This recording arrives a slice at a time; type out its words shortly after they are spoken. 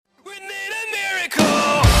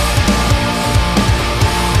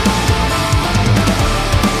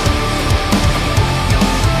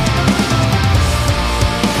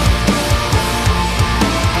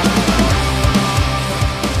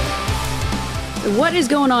What is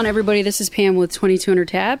going on, everybody? This is Pam with 2200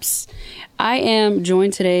 Taps. I am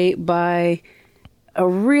joined today by a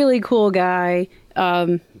really cool guy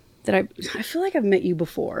that I feel like I've met you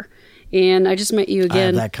before. And I just met you again. I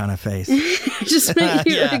have that kind of face. I just met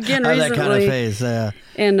you again recently. I have that kind of face, yeah.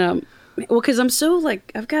 And, well, because I'm so,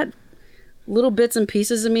 like, I've got little bits and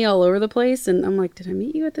pieces of me all over the place. And I'm like, did I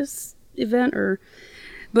meet you at this event?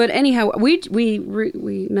 But anyhow, we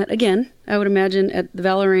met again, I would imagine, at the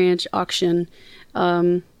Valor Ranch auction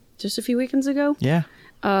just a few weekends ago. Yeah.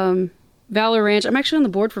 Valor Ranch. I'm actually on the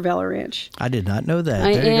board for Valor Ranch. I did not know that.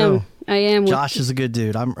 I am. Josh is a good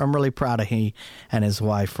dude. I'm really proud of he and his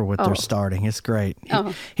wife for what they're starting. It's great.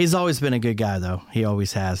 He's always been a good guy, though. He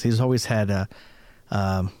always has. He's always had a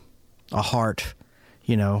heart,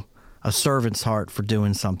 a servant's heart for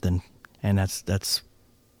doing something, and that's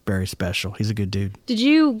very special. He's a good dude. Did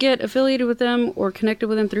you get affiliated with them or connected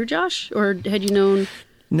with them through Josh, or had you known?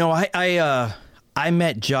 No, I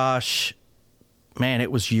met Josh. Man,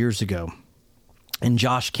 it was years ago. And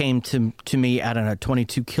Josh came to me at a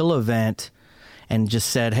 22 Kill event and just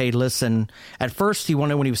said, hey, listen, at first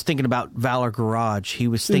when he was thinking about Valor Garage, he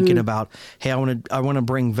was thinking about, hey, I want to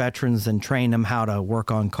bring veterans and train them how to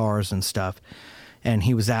work on cars and stuff. And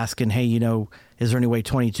he was asking, hey, is there any way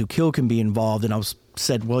 22 Kill can be involved? And I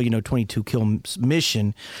said, well, 22 Kill's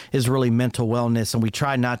mission is really mental wellness. And we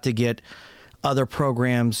try not to get other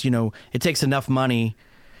programs, it takes enough money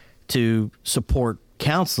to support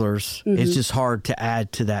counselors. It's just hard to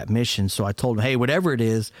add to that mission. So I told him, hey, whatever it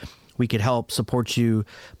is, we could help support you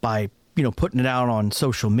by putting it out on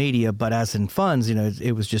social media, but as in funds,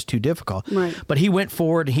 it was just too difficult. Right. But he went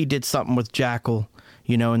forward. He did something with Jackal,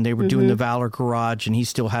 and they were doing the Valor Garage, and he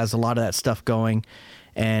still has a lot of that stuff going.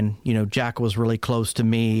 And Jackal was really close to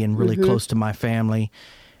me and really close to my family.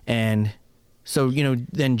 And so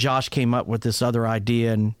then Josh came up with this other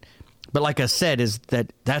idea. But like I said,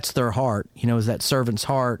 that's their heart, is that servant's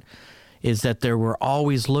heart, is that they were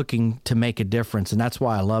always looking to make a difference. And that's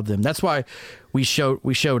why I love them. That's why we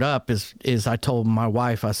showed up is I told my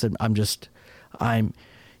wife, I said, I'm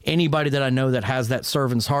anybody that I know that has that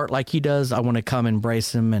servant's heart like he does, I want to come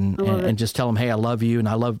embrace him and just tell him, hey, I love you and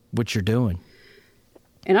I love what you're doing.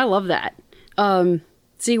 And I love that.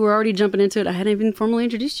 See, we're already jumping into it. I hadn't even formally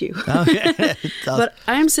introduced you. Okay. But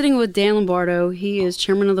I am sitting with Dan Lombardo. He is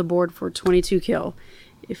chairman of the board for 22 Kill.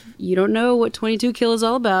 If you don't know what 22 Kill is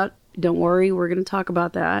all about, don't worry. We're going to talk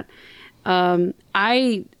about that.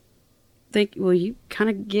 I think, well, you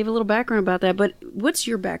kind of gave a little background about that, but what's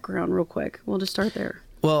your background real quick? We'll just start there.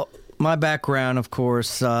 Well, my background, of course,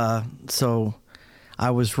 so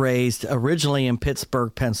I was raised originally in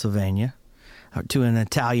Pittsburgh, Pennsylvania, to an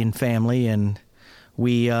Italian family, and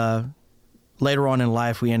we, later on in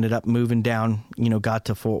life, we ended up moving down, got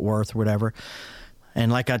to Fort Worth or whatever.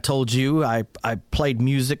 And like I told you, I played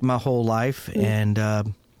music my whole life.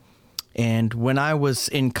 And when I was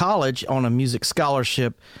in college on a music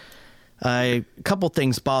scholarship, a couple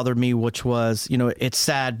things bothered me, which was, it's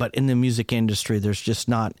sad, but in the music industry, there's just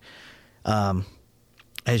not,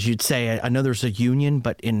 as you'd say, I know there's a union,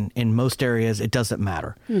 but in most areas, it doesn't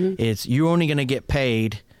matter. It's you're only going to get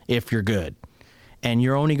paid if you're good. And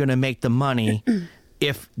you're only going to make the money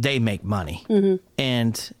if they make money.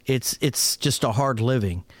 And it's just a hard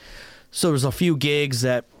living. So there's a few gigs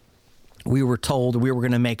that we were told we were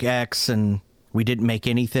going to make X, and we didn't make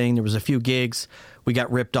anything. There was a few gigs we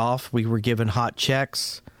got ripped off. We were given hot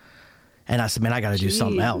checks. And I said, man, I got to do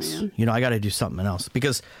something else. Man. I got to do something else.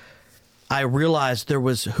 Because I realized there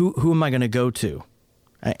was, who am I going to go to?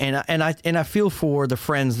 And I feel for the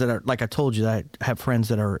friends that are, like I told you, that I have friends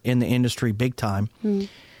that are in the industry big time.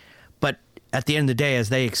 But at the end of the day, as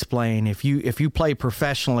they explain, if you play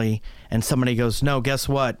professionally and somebody goes, no, guess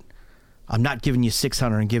what? I'm not giving you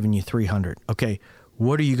 600, I'm giving you 300. Okay,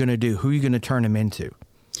 what are you going to do? Who are you going to turn them into?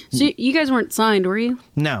 So you guys weren't signed, were you?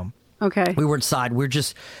 No. Okay. We weren't signed. We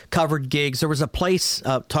just covered gigs. There was a place,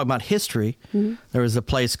 talking about history, there was a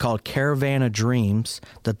place called Caravan of Dreams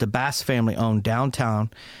that the Bass family owned downtown.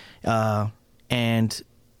 And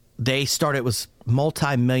they started, it was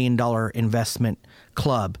multi-million-dollar investment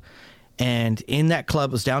club. And in that club,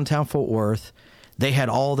 it was downtown Fort Worth, they had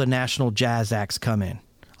all the national jazz acts come in.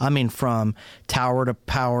 I mean, from Tower to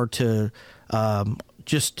Power to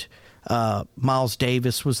Miles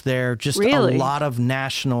Davis was there. Just really? A lot of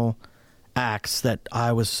national acts that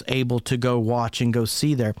I was able to go watch and go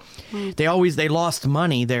see there. They lost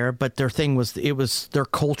money there, but their thing was, it was their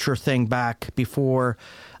culture thing back before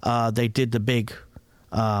they did the big,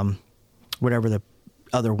 whatever the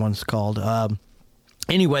other one's called,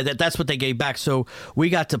 anyway, that's what they gave back. So we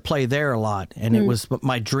got to play there a lot, and it was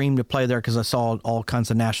my dream to play there because I saw all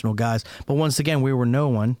kinds of national guys. But once again, we were no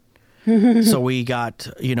one. So we got,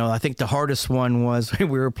 I think the hardest one was we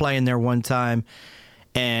were playing there one time,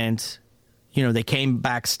 and they came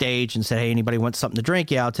backstage and said, hey, anybody want something to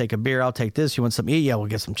drink? Yeah, I'll take a beer. I'll take this. You want something to eat? Yeah, we'll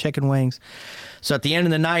get some chicken wings. So at the end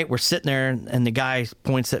of the night, we're sitting there, and the guy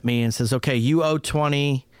points at me and says, okay, you owe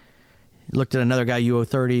 20. Looked at another guy, you owe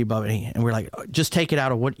 30. And we're like, just take it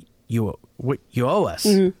out of what you owe us.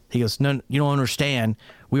 He goes, no, you don't understand.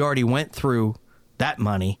 We already went through that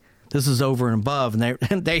money. This is over and above.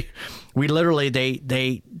 And they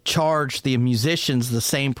charge the musicians the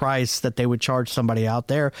same price that they would charge somebody out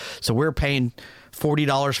there. So we're paying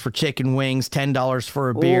 $40 for chicken wings, $10 for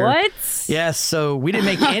a beer. What? Yes. So we didn't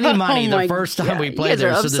make any money the first time we played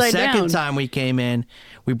there. So the second time we came in,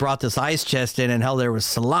 we brought this ice chest in, and hell, there was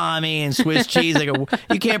salami and Swiss cheese. They go,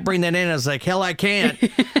 you can't bring that in. I was like, hell, I can't.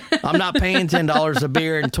 I'm not paying $10 a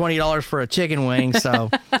beer and $20 for a chicken wing.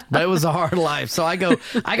 So, but it was a hard life. So I got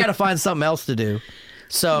to find something else to do.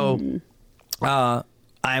 So, matter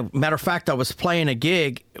of fact, I was playing a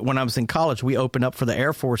gig when I was in college. We opened up for the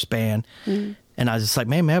Air Force Band, and I was just like,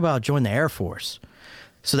 man, maybe I'll join the Air Force.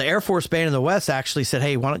 So the Air Force Band in the West actually said,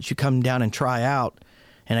 hey, why don't you come down and try out?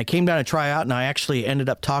 And I came down to try out, and I actually ended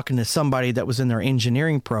up talking to somebody that was in their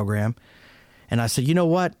engineering program. And I said, you know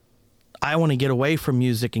what? I want to get away from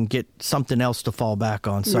music and get something else to fall back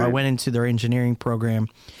on. So I went into their engineering program,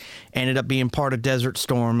 ended up being part of Desert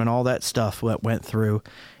Storm and all that stuff that went through.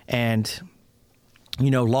 And,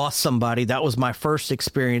 lost somebody. That was my first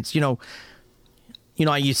experience. You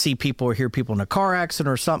see people or hear people in a car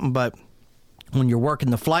accident or something, but when you're working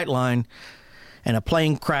the flight line, and a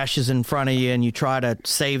plane crashes in front of you, and you try to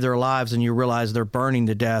save their lives, and you realize they're burning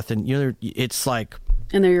to death, and it's like,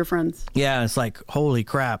 and they're your friends. Yeah, it's like, holy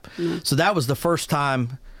crap. So that was the first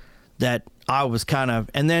time that I was kind of,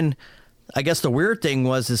 and then I guess the weird thing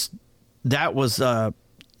was there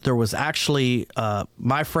was actually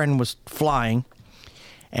my friend was flying,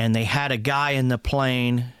 and they had a guy in the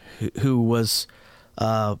plane who was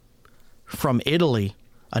from Italy,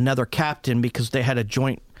 another captain, because they had a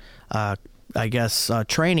joint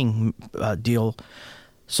training deal.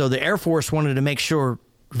 So the Air Force wanted to make sure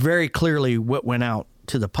very clearly what went out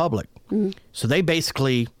to the public. So they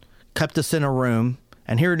basically kept us in a room,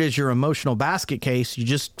 and here it is, your emotional basket case. You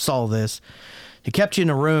just saw this. He kept you in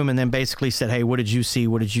a room and then basically said, hey, what did you see?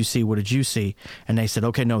 What did you see? What did you see? And they said,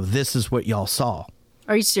 okay, no, this is what y'all saw.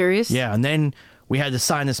 Are you serious? Yeah, and then we had to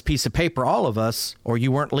sign this piece of paper, all of us, or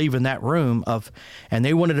you weren't leaving that room. And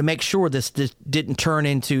they wanted to make sure this didn't turn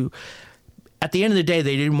into. At the end of the day,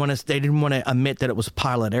 they didn't want to admit that it was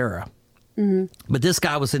pilot error. But this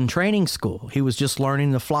guy was in training school. He was just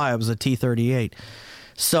learning to fly. It was a T-38.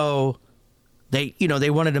 So they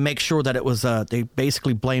wanted to make sure that it was. They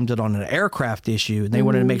basically blamed it on an aircraft issue, and they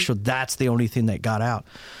wanted to make sure that's the only thing that got out.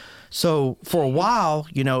 So for a while,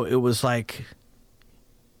 it was like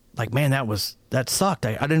man, that sucked.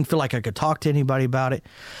 I didn't feel like I could talk to anybody about it.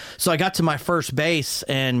 So I got to my first base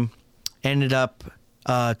and ended up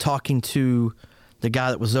talking to the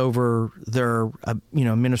guy that was over their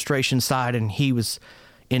administration side, and he was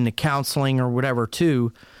in the counseling or whatever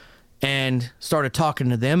too, and started talking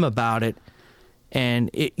to them about it.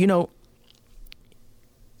 And it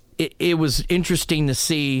was interesting to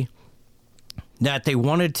see that they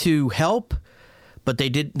wanted to help, but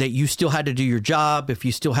that you still had to do your job. If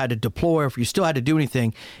you still had to deploy, if you still had to do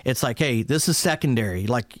anything, it's like, hey, this is secondary.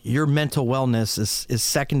 Like, your mental wellness is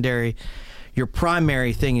secondary. Your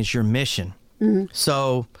primary thing is your mission.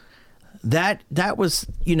 So that was,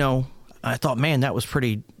 I thought, man, that was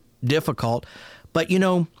pretty difficult. But,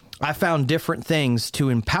 I found different things to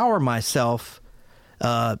empower myself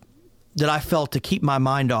that I felt to keep my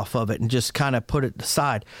mind off of it and just kind of put it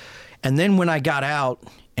aside. And then when I got out,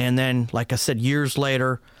 and then, like I said, years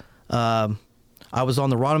later, I was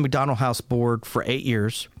on the Ronald McDonald House board for 8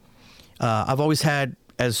 years. I've always had,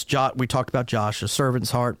 as we talked about Josh, a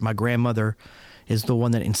servant's heart. My grandmother is the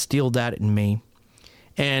one that instilled that in me,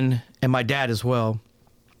 and my dad as well.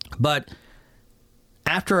 But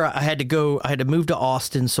after I had to move to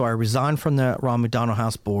Austin, so I resigned from the Ronald McDonald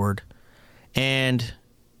House board. And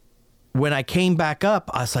when I came back up,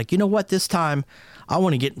 I was like, you know what? This time I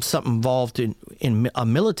want to get something involved in a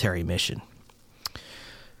military mission.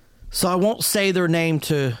 So I won't say their name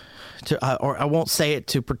or I won't say it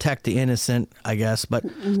to protect the innocent, I guess. But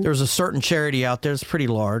there's a certain charity out there that's pretty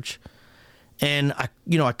large. And I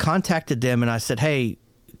contacted them and I said, hey,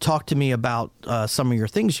 talk to me about some of your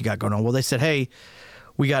things you got going on. Well, they said, hey,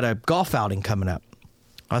 we got a golf outing coming up.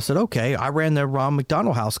 I said, okay. I ran the Ronald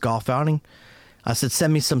McDonald House golf outing. I said,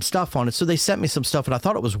 send me some stuff on it. So they sent me some stuff, and I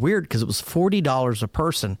thought it was weird because it was $40 a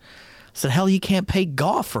person. I said, hell, you can't pay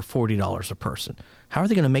golf for $40 a person. How are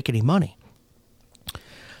they going to make any money?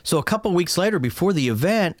 So a couple weeks later, before the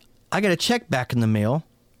event, I got a check back in the mail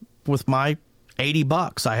with my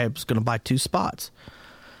 $80. I was going to buy 2 spots.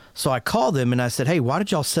 So I called them and I said, hey, why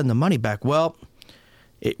did y'all send the money back? Well,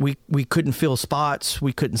 we couldn't fill spots.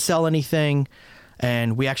 We couldn't sell anything.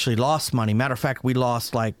 And we actually lost money. Matter of fact, we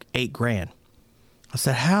lost like $8,000. I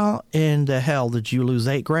said, how in the hell did you lose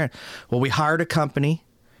 $8,000? Well, we hired a company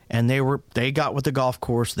and they got with the golf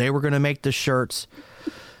course. They were going to make the shirts.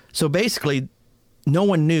 So basically, no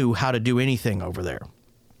one knew how to do anything over there.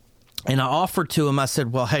 And I offered to him, I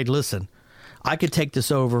said, well, hey, listen, I could take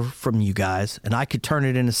this over from you guys and I could turn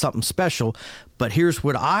it into something special. But here's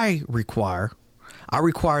what I require. I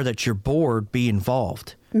require that your board be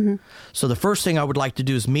involved. Mm-hmm. So the first thing I would like to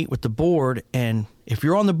do is meet with the board. And if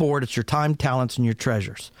you're on the board, it's your time, talents, and your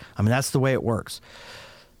treasures. I mean, that's the way it works.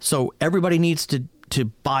 So everybody needs to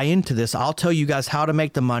buy into this. I'll tell you guys how to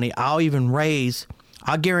make the money. I'll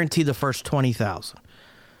guarantee the first $20,000.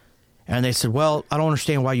 And they said, well, I don't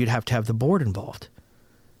understand why you'd have to have the board involved.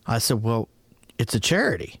 I said, well, it's a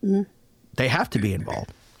charity. Mm-hmm. They have to be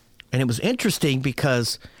involved. And it was interesting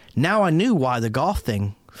because now I knew why the golf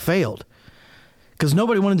thing failed. Because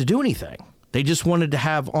nobody wanted to do anything. They just wanted to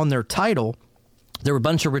have on their title, there were a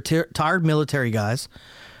bunch of retired military guys,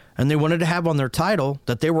 and they wanted to have on their title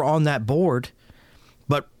that they were on that board,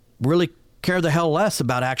 but really care the hell less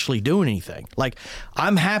about actually doing anything. Like,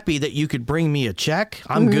 I'm happy that you could bring me a check.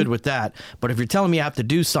 I'm good with that. But if you're telling me I have to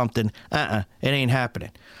do something, it ain't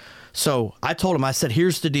happening. So I told him, I said,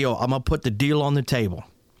 here's the deal. I'm going to put the deal on the table.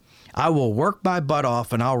 I will work my butt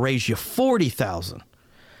off and I'll raise you $40,000.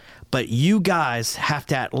 But you guys have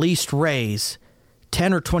to at least raise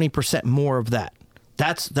 10 or 20% more of that.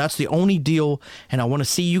 That's the only deal. And I want to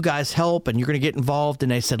see you guys help and you're going to get involved.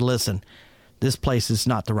 And they said, listen, this place is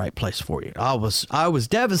not the right place for you. I was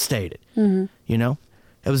devastated. Mm-hmm. You know,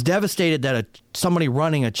 I was devastated that somebody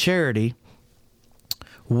running a charity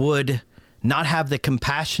would not have the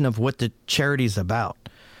compassion of what the charity's about.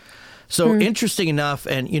 So interesting enough,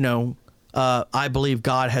 and you know, I believe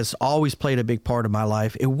God has always played a big part of my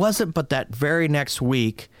life. It wasn't but that very next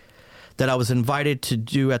week that I was invited to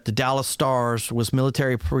do at the Dallas Stars was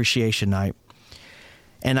Military Appreciation Night.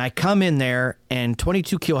 And I come in there, and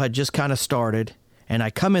 22 Kill had just kind of started. And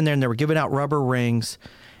I come in there, and they were giving out rubber rings.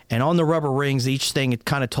 And on the rubber rings, each thing, it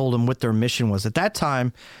kind of told them what their mission was. At that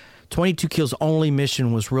time, 22 Kill's only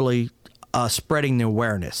mission was really spreading the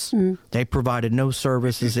awareness. They provided no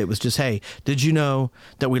services. It was just, hey, did you know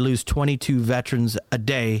that we lose 22 veterans a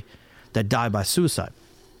day that die by suicide?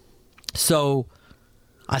 So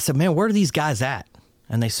I said, man, where are these guys at?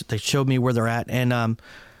 And they showed me where they're at. And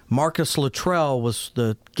Marcus Luttrell was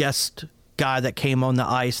the guest guy that came on the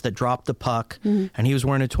ice that dropped the puck, and he was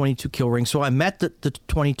wearing a 22 Kill ring. So I met the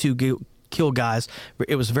 22 Kill guys.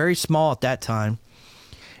 It was very small at that time.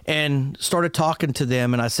 And started talking to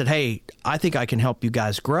them, and I said, hey, I think I can help you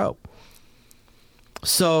guys grow.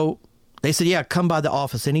 So they said, yeah, come by the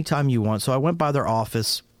office anytime you want. So I went by their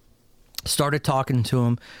office, started talking to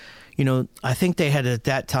them. You know, I think they had at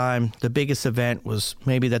that time, the biggest event was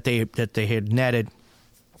maybe that they had netted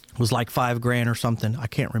was like $5,000 or something. I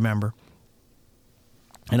can't remember.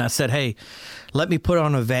 And I said, hey, let me put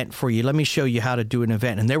on an event for you. Let me show you how to do an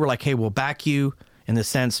event. And they were like, hey, we'll back you in the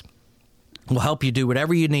sense, we'll help you do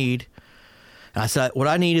whatever you need. And I said, what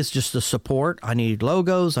I need is just the support. I need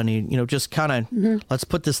logos. I need, just kind of, let's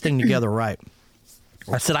put this thing together right.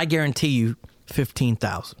 I said, I guarantee you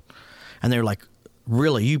 $15,000. And they were like,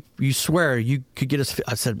 really? You swear you could get us?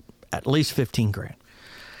 I said, at least $15,000.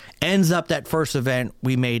 Ends up that first event,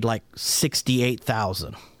 we made like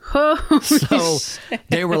 $68,000. So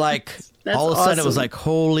they were like, all of a sudden it was like,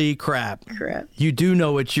 holy crap. You do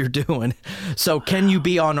know what you're doing. So can you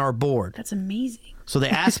be on our board? That's amazing. So they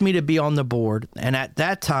asked me to be on the board. And at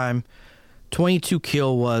that time, 22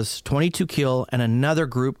 Kill was 22 Kill and another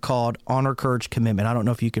group called Honor, Courage, Commitment. I don't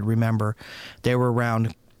know if you could remember. They were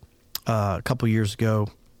around a couple years ago,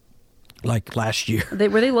 like last year.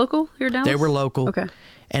 Were they local here in Dallas? They were local. Okay.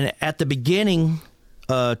 And at the beginning,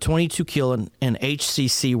 22 Kill and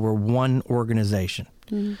HCC were one organization.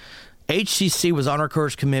 HCC was Honor,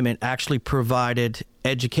 Courage, Commitment, actually provided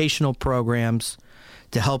educational programs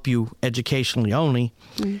to help you educationally only.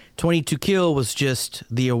 22 Kill was just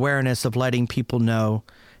the awareness of letting people know,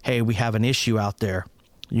 hey, we have an issue out there.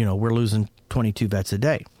 We're losing 22 vets a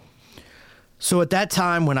day. So at that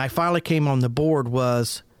time, when I finally came on the board,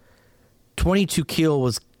 was 22 Kill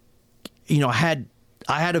was,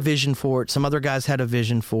 I had a vision for it. Some other guys had a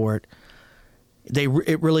vision for it.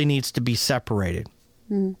 it really needs to be separated.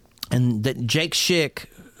 And that Jake Schick,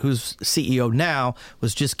 who's CEO now,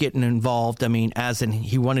 was just getting involved. I mean, as in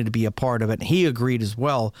he wanted to be a part of it. And he agreed as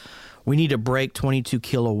well. We need to break 22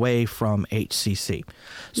 Kill away from HCC.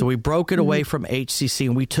 So we broke it away from HCC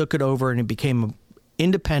and we took it over, and it became an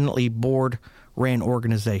independently board ran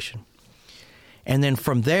organization. And then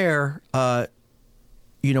from there,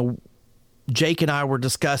 Jake and I were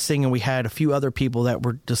discussing, and we had a few other people that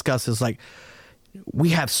were discussing, like, we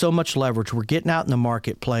have so much leverage. We're getting out in the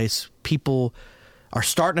marketplace. People are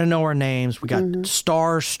starting to know our names. We got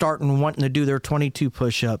stars starting wanting to do their 22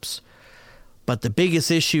 push-ups. But the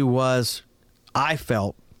biggest issue was, I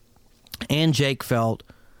felt, and Jake felt,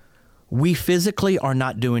 we physically are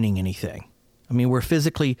not doing anything. I mean,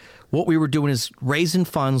 what we were doing is raising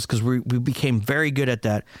funds because we became very good at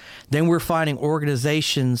that. Then we're finding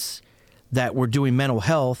organizations that were doing mental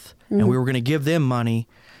health, and we were going to give them money.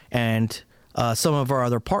 And some of our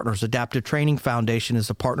other partners, Adaptive Training Foundation is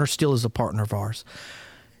a partner, still is a partner of ours.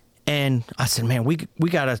 And I said, man, we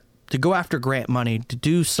got to go after grant money, to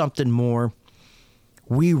do something more.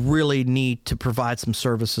 We really need to provide some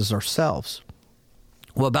services ourselves.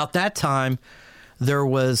 Well, about that time, there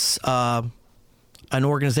was an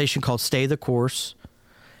organization called Stay the Course.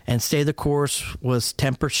 And Stay the Course was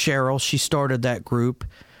Tempest Cheryl. She started that group.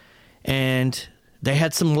 And they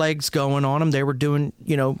had some legs going on them. They were doing,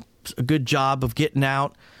 a good job of getting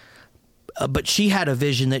out. But she had a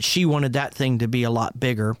vision that she wanted that thing to be a lot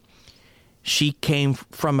bigger. She came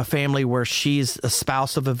from a family where she's a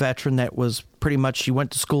spouse of a veteran that was pretty much, she went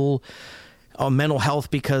to school on mental health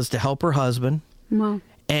because to help her husband. Wow.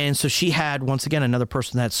 And so she had, once again, another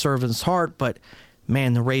person that servant's heart, but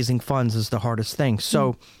man, the raising funds is the hardest thing.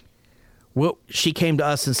 So she came to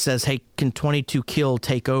us and says, hey, can 22 Kill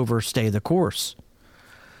take over Stay the Course?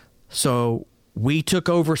 So we took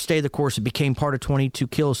over Stay the Course. It became part of 22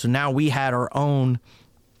 Kill. So now we had our own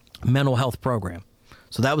mental health program.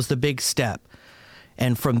 So that was the big step.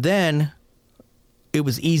 And from then, it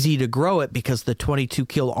was easy to grow it because the 22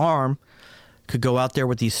 Kill arm could go out there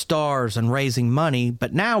with these stars and raising money.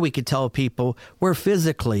 But now we could tell people we're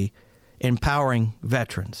physically empowering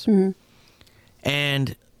veterans.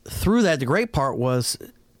 And through that, the great part was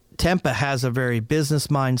Tempa has a very business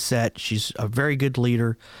mindset. She's a very good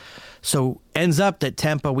leader. So ends up that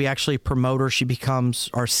Tempa, we actually promote her. She becomes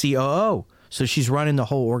our COO. So she's running the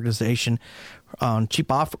whole organization,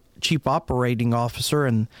 chief operating officer.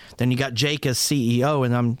 And then you got Jake as CEO,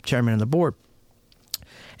 and I'm chairman of the board.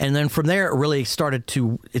 And then from there, it really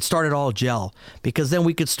started all gel, because then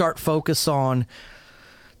we could start focus on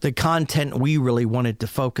the content we really wanted to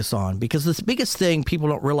focus on. Because the biggest thing people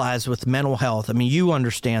don't realize with mental health, I mean, you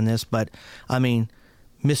understand this, but I mean,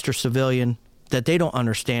 Mr. Civilian, that they don't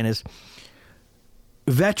understand is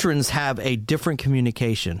veterans have a different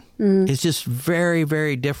communication. It's just very,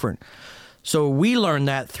 very different. So we learned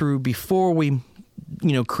that before we,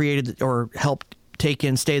 created or helped take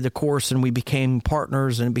in Stay the Course, and we became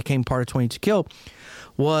partners and it became part of 22 Kill,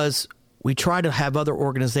 was we try to have other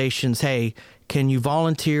organizations, hey, can you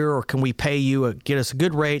volunteer or can we pay you, get us a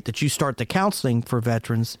good rate that you start the counseling for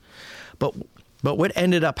veterans? But what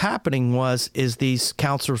ended up happening is these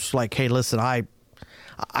counselors like, hey, listen, I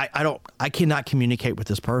cannot communicate with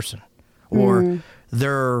this person, or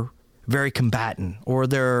they're very combatant, or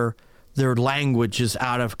their language is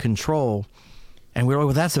out of control. And we're like,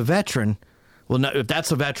 well, that's a veteran. Well, no, if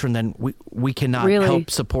that's a veteran, then we cannot help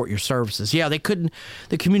support your services. Yeah, they couldn't.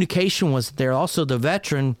 The communication was there. Also, the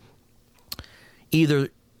veteran, either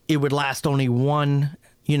it would last only one,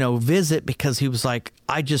 visit, because he was like,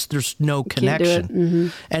 there's no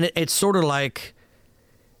connection. And it's sort of like,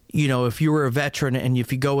 if you were a veteran and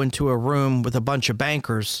if you go into a room with a bunch of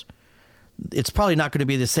bankers, it's probably not going to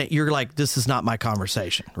be the same. You're like, this is not my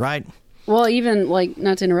conversation, right? Well, even like,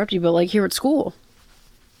 not to interrupt you, but like here at school,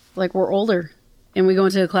 like we're older and we go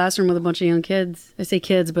into a classroom with a bunch of young kids. I say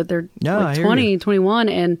kids, but they're like 20, 21,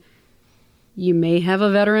 and you may have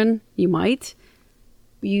a veteran, you might.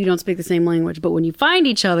 You don't speak the same language, but when you find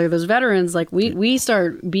each other, those veterans, like we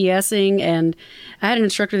start BSing. And I had an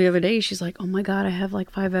instructor the other day. She's like, "Oh my God, I have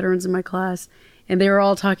like 5 veterans in my class, and they were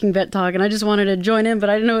all talking vet talk, and I just wanted to join in,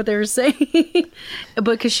 but I didn't know what they were saying." But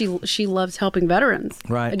because she loves helping veterans,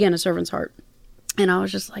 right? Again, a servant's heart. And I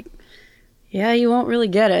was just like, "Yeah, you won't really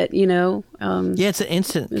get it, Yeah, it's an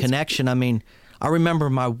instant connection. I mean, I remember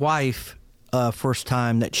my wife first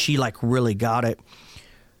time that she like really got it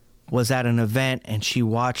was at an event, and she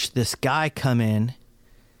watched this guy come in,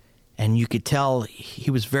 and you could tell he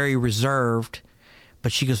was very reserved, but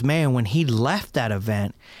she goes, man, when he left that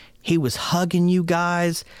event, He was hugging you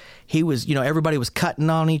guys. He was, everybody was cutting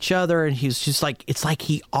on each other, and he was just like, it's like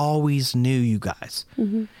he always knew you guys.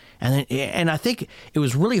 Mm-hmm. And I think it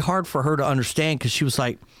was really hard for her to understand, because she was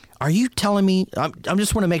like, are you telling me, I'm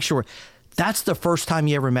just want to make sure, that's the first time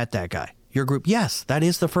you ever met that guy, your group? Yes, that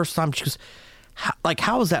is the first time. She goes,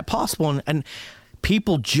 how is that possible? And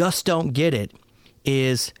people just don't get it,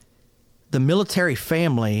 is the military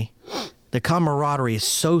family, the camaraderie is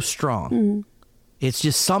so strong. Mm-hmm. It's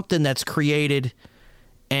just something that's created.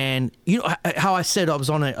 And how I said I was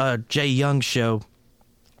on a Jay Young show,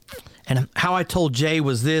 and how I told Jay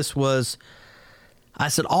was I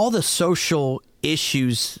said, all the social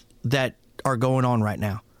issues that are going on right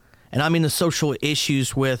now, and I mean the social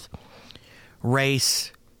issues with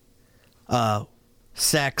race,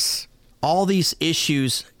 sex, all these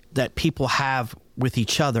issues that people have with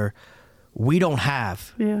each other, we don't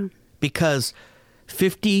have. Yeah. Because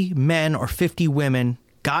 50 men or 50 women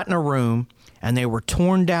got in a room, and they were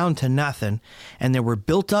torn down to nothing, and they were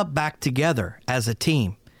built up back together as a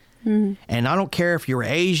team. Mm. And I don't care if you were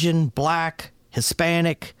Asian, black,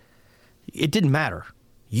 Hispanic, it didn't matter.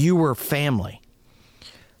 You were family.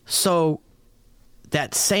 So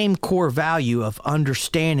that same core value of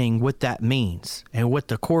understanding what that means, and what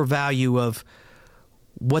the core value of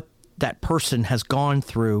what that person has gone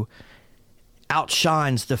through,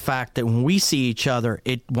 outshines the fact that when we see each other,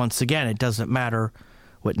 it doesn't matter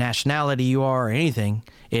what nationality you are or anything.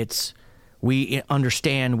 It's, we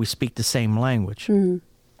understand, we speak the same language. Mm-hmm.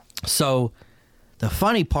 So the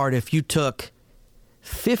funny part, if you took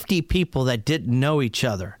 50 people that didn't know each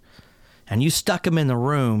other and you stuck them in the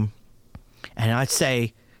room, and I'd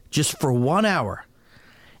say just for 1 hour,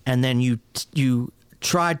 and then you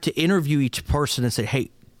tried to interview each person and say,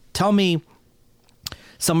 hey, tell me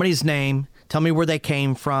somebody's name, tell me where they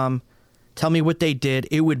came from, tell me what they did,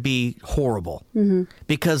 it would be horrible. Mm-hmm.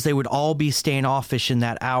 Because they would all be standoffish in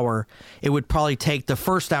that hour. It would probably take the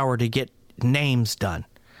first hour to get names done.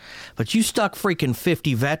 But you stuck freaking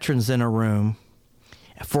 50 veterans in a room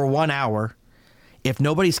for 1 hour. If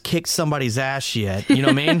nobody's kicked somebody's ass yet, you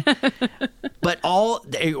know what I mean? But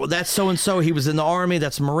that's so-and-so, he was in the Army,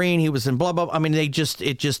 that's a Marine, he was in blah, blah. I mean,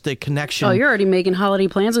 the connection. Oh, you're already making holiday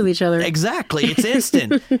plans with each other. Exactly. It's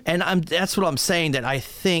instant. And that's what I'm saying, that I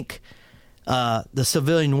think the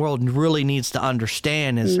civilian world really needs to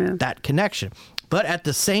understand is that connection. But at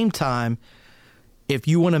the same time, if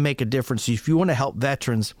you want to make a difference, if you want to help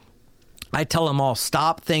veterans, I tell them all,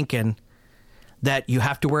 stop thinking that you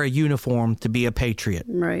have to wear a uniform to be a patriot.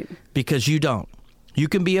 Right. Because you don't. You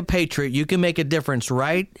can be a patriot. You can make a difference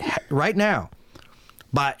right now.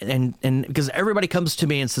 And because everybody comes to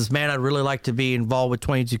me and says, man, I'd really like to be involved with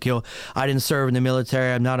 22 Kill. I didn't serve in the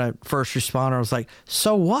military. I'm not a first responder. I was like,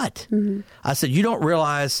 so what? Mm-hmm. I said, you don't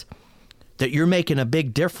realize that you're making a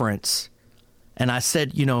big difference. And I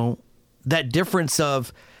said, that difference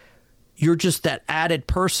of you're just that added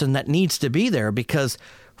person that needs to be there, because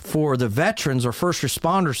for the veterans or first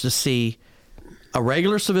responders to see a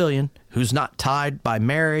regular civilian who's not tied by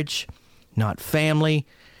marriage, not family,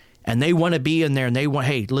 and they want to be in there and they want,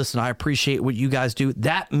 hey, listen, I appreciate what you guys do.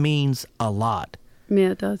 That means a lot. Yeah,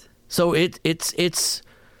 it does. So it's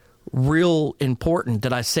real important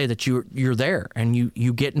that I say that you're there and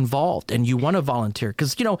you get involved and you want to volunteer.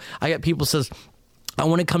 Because, I get people says, I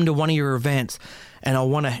want to come to one of your events and I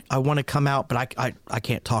want to come out, but I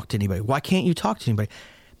can't talk to anybody. Why can't you talk to anybody?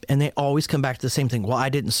 And they always come back to the same thing. Well, I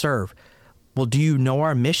didn't serve. Well, do you know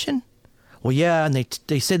our mission? Well, yeah. And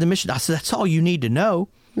they say the mission. I said, that's all you need to know.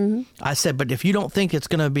 Mm-hmm. I said, but if you don't think it's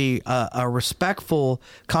going to be a respectful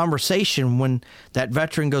conversation when that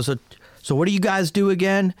veteran goes, so what do you guys do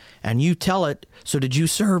again? And you tell it, so did you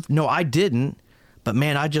serve? No, I didn't. But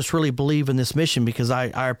man, I just really believe in this mission because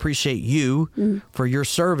I appreciate you for your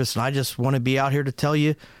service. And I just want to be out here to tell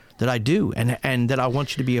you that I do and that I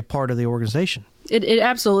want you to be a part of the organization. It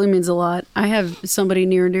absolutely means a lot. I have somebody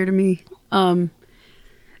near and dear to me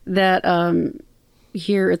that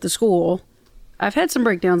here at the school, I've had some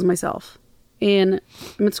breakdowns myself. And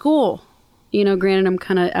I'm at school. Granted, I'm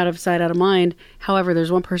kind of out of sight, out of mind. However,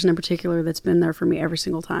 there's one person in particular that's been there for me every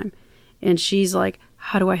single time. And she's like,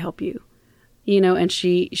 how do I help you? And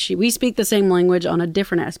we speak the same language on a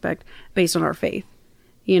different aspect based on our faith,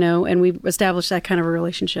 and we've established that kind of a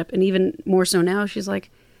relationship. And even more so now, she's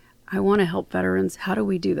like, I want to help veterans. How do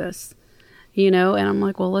we do this? And I'm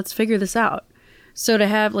like, well, let's figure this out. So to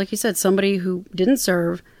have, like you said, somebody who didn't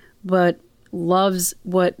serve, but loves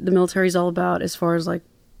what the military is all about as far as like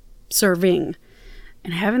serving,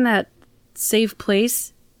 and having that safe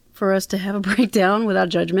place for us to have a breakdown without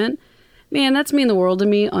judgment, man, that's mean the world to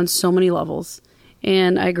me on so many levels.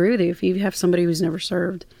 And I agree with you. If you have somebody who's never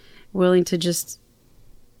served willing to just,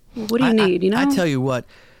 what do you need, you know? I tell you what,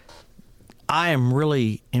 I am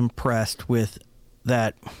really impressed with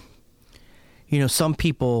that. You know, some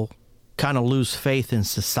people kind of lose faith in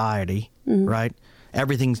society, right?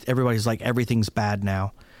 Everybody's like, everything's bad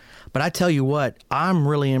now. But I tell you what, I'm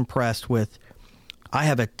really impressed with, I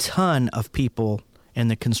have a ton of people in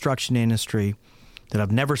the construction industry that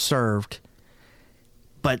I've never served,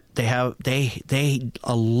 but they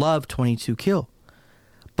love 22 Kill.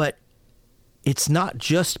 But it's not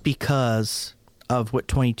just because of what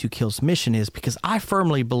 22 Kill's mission is, because I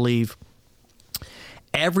firmly believe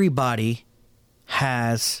everybody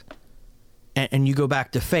has, and you go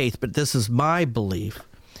back to faith, but this is my belief,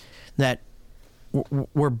 that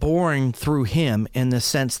we're born through him in the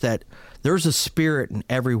sense that there's a spirit in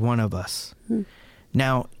every one of us.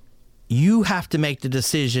 Now, you have to make the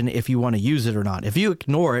decision if you want to use it or not. If you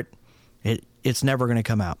ignore it, it's never going to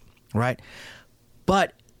come out, right?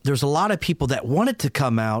 But there's a lot of people that want it to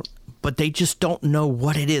come out, but they just don't know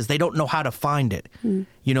what it is. They don't know how to find it.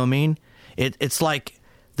 You know what I mean? It's like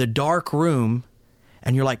the dark room,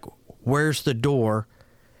 and you're like, where's the door?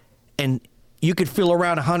 And you could feel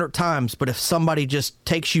around 100 times, but if somebody just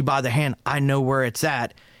takes you by the hand, I know where it's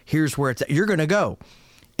at. Here's where it's at. You're going to go.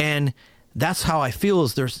 And that's how I feel,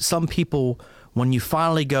 is there's some people, when you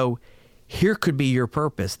finally go, here could be your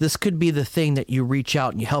purpose. This could be the thing that you reach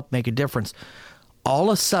out and you help make a difference. All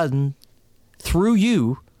of a sudden, through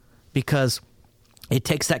you, because it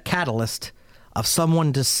takes that catalyst of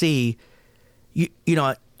someone to see, you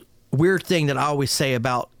know, weird thing that I always say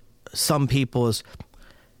about some people is,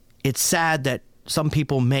 it's sad that some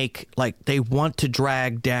people make, like, they want to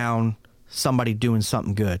drag down somebody doing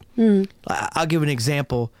something good. I'll give an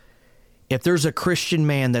example. If there's a Christian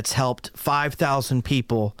man that's helped 5,000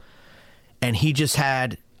 people and he just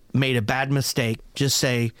made a bad mistake, just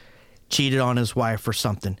say cheated on his wife or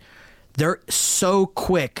something, they're so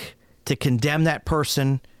quick to condemn that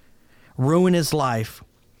person, ruin his life.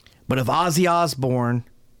 But if Ozzy Osbourne,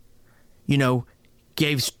 you know,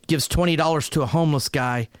 gives $20 to a homeless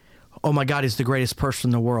guy, oh my God, he's the greatest person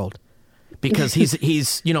in the world. Because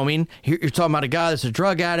he's you know what I mean? You're talking about a guy that's a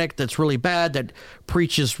drug addict, that's really bad, that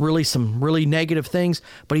preaches some really negative things,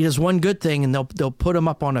 but he does one good thing and they'll put him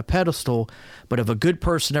up on a pedestal. But if a good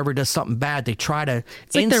person ever does something bad, they try to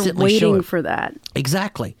it's like instantly they're waiting show it. for that.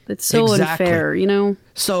 Exactly. It's so unfair, you know?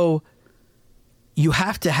 So you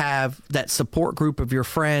have to have that support group of your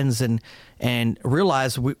friends and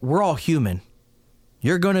realize we're all human.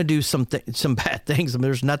 You're going to do some bad things. I mean,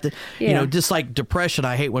 there's nothing, you know, just like depression.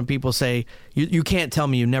 I hate when people say, you can't tell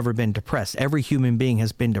me you've never been depressed. Every human being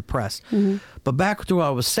has been depressed. But back to what I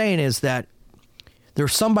was saying is that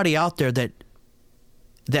there's somebody out there that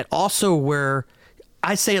also, where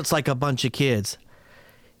I say it's like a bunch of kids.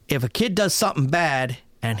 If a kid does something bad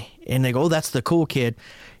and they go, oh, that's the cool kid,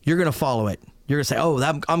 you're going to follow it. You're going to say,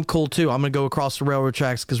 oh, I'm cool too. I'm going to go across the railroad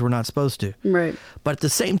tracks because we're not supposed to. Right. But at the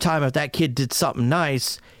same time, if that kid did something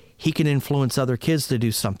nice, he can influence other kids to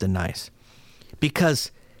do something nice.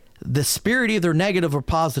 Because the spirit, either negative or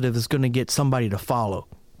positive, is going to get somebody to follow.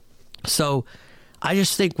 So I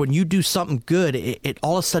just think when you do something good, it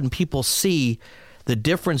all of a sudden people see the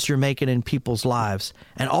difference you're making in people's lives.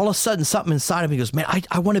 And all of a sudden something inside of me goes, man,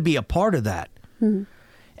 I want to be a part of that.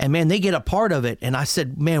 And man, they get a part of it. And I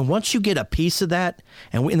said, man, once you get a piece of that,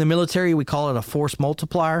 and in the military, we call it a force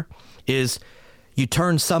multiplier, is you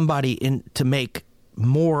turn somebody in to make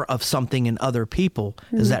more of something in other people,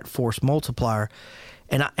 is that force multiplier.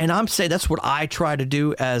 And I'm saying that's what I try to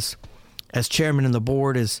do as chairman of the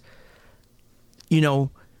board is, you know,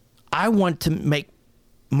 I want to make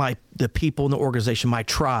the people in the organization, my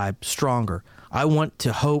tribe, stronger. I want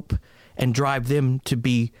to hope and drive them to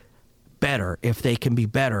be better if they can be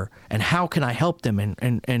better, and how can I help them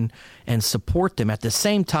and support them. At the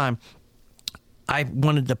same time, I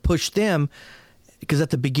wanted to push them, because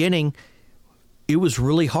at the beginning it was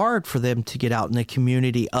really hard for them to get out in the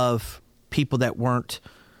community of people that weren't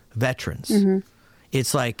veterans.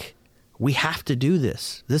 It's like, we have to do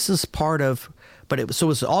this. This is part of, so it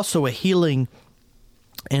was also a healing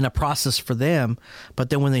and a process for them.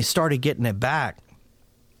 But then when they started getting it back,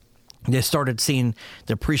 they started seeing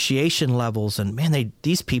the appreciation levels, and man,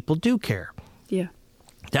 these people do care. Yeah.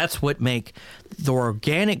 That's what make the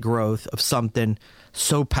organic growth of something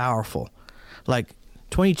so powerful. Like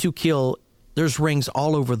 22 Kill, there's rings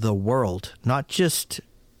all over the world, not just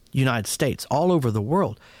United States, all over the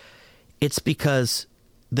world. It's because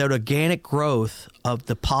the organic growth of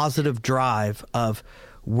the positive drive of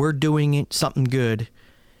we're doing something good.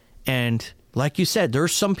 And like you said,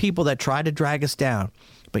 there's some people that try to drag us down.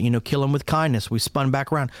 but, kill them with kindness. We spun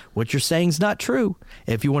back around. What you're saying is not true.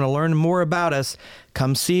 If you want to learn more about us,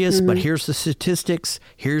 come see us. But here's the statistics.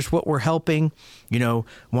 Here's what we're helping.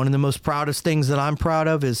 One of the most proudest things that I'm proud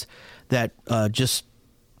of is that just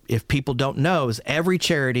if people don't know is every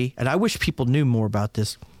charity, and I wish people knew more about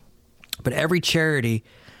this, but every charity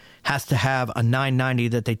has to have a 990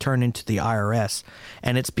 that they turn into the IRS.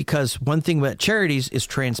 And it's because one thing about charities is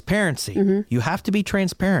transparency. You have to be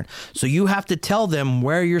transparent. So you have to tell them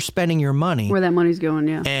where you're spending your money. Where that money's going,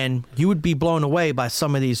 yeah. And you would be blown away by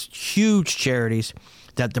some of these huge charities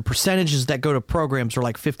that the percentages that go to programs are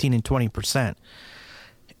like 15 and 20%.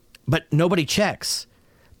 But nobody checks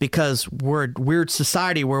because we're a weird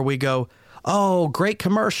society where we go, oh, great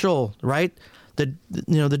commercial, right?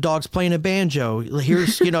 The dog's playing a banjo.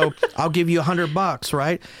 Here's, I'll give you $100,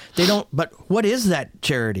 right? They don't. But what is that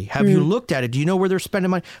charity? Have you looked at it? Do you know where they're spending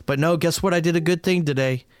money? But no, guess what? I did a good thing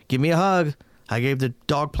today. Give me a hug. I gave the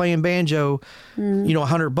dog playing banjo,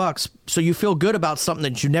 $100. So you feel good about something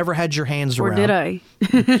that you never had your hands around. Or did I?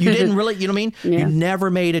 You didn't really, you know what I mean? Yeah. You never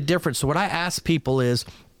made a difference. So what I ask people is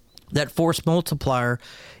that force multiplier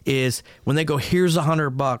is when they go, here's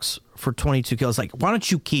 $100 for 22 kills. Like, why don't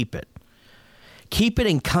you keep it? Keep it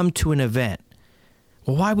and come to an event.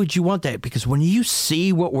 Well, why would you want that? Because when you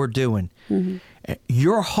see what we're doing,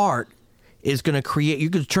 your heart is going to you're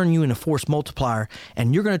going to turn you into a force multiplier,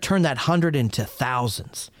 and you're going to turn that 100 into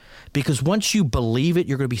thousands. Because once you believe it,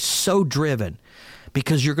 you're going to be so driven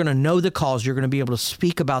because you're going to know the cause. You're going to be able to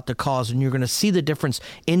speak about the cause, and you're going to see the difference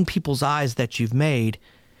in people's eyes that you've made.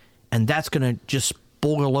 And that's going to just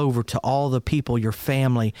boil over to all the people, your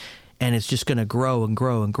family, and it's just going to grow and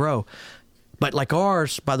grow and grow. But like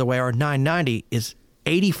ours, by the way, our 990 is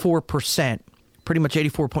 84%, pretty much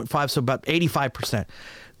 84.5, so about 85%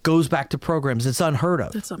 goes back to programs. It's unheard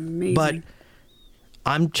of. That's amazing. But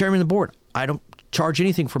I'm chairman of the board. I don't charge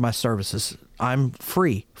anything for my services. I'm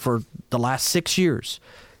free for the last 6 years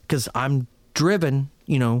because I'm driven.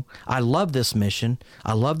 I love this mission.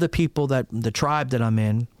 I love the people the tribe that I'm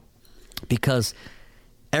in because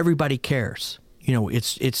everybody cares.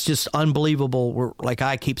 It's just unbelievable. We're, like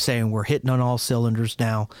I keep saying, we're hitting on all cylinders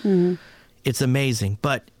now. It's amazing.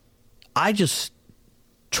 But I just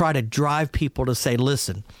try to drive people to say,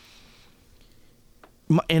 listen,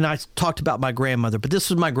 and I talked about my grandmother, but this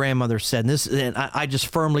is what my grandmother said, and I just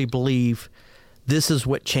firmly believe this is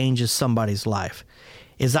what changes somebody's life.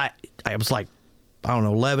 I was like, I don't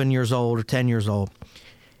know, 11 years old or 10 years old,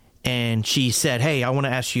 and she said, hey, I want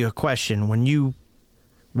to ask you a question.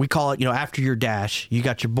 We call it, after your dash, you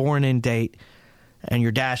got your born in date and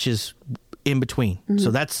your dash is in between. So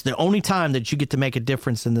that's the only time that you get to make a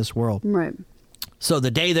difference in this world. Right. So the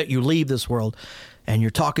day that you leave this world and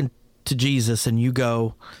you're talking to Jesus and you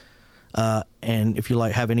go, and if you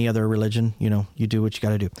have any other religion, you do what you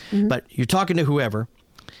got to do. But you're talking to whoever,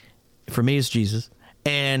 for me it's Jesus,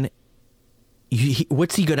 and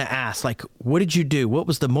what's he going to ask? Like, what did you do? What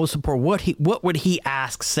was the most important? What would he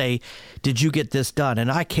ask? Say, did you get this done? And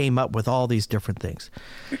I came up with all these different things.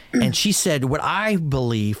 And she said, what I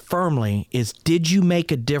believe firmly is, did you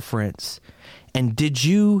make a difference? And did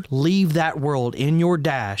you leave that world in your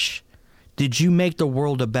dash? Did you make the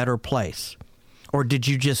world a better place? Or did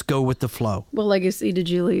you just go with the flow? What legacy did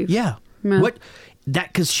you leave? Yeah. Man.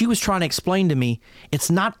 Because she was trying to explain to me, it's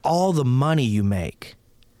not all the money you make.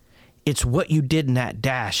 It's what you did in that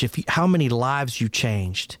dash. How many lives you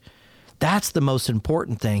changed. That's the most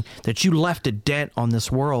important thing, that you left a dent on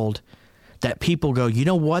this world that people go, you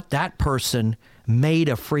know what? That person made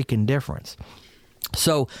a freaking difference.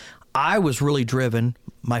 So I was really driven.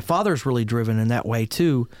 My father's really driven in that way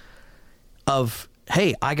too, of,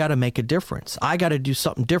 hey, I got to make a difference. I got to do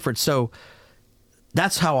something different. So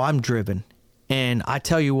that's how I'm driven. And I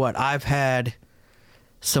tell you what, I've had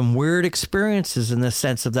some weird experiences in the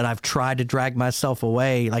sense of that I've tried to drag myself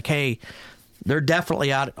away. Like, hey, they're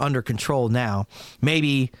definitely under control now.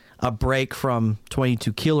 Maybe a break from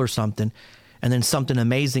 22 Kill or something, and then something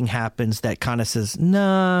amazing happens that kind of says,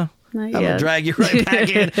 nah, I'm going to drag you right back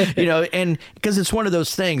in, and because it's one of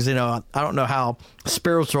those things, I don't know how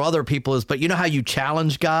spiritual other people is, but you know how you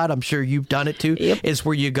challenge God? I'm sure you've done it too. Yep. Is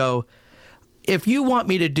where you go, if you want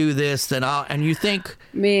me to do this, then and you think,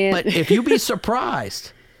 man, but if you be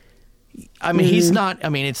surprised, I mean, it's not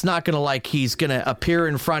going to he's going to appear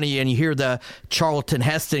in front of you and you hear the Charlton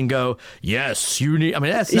Heston go, yes, you need,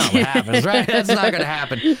 that's not what happens, right? That's not going to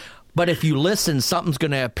happen. But if you listen, something's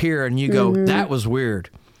going to appear and you go, that was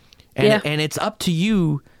weird. And, and it's up to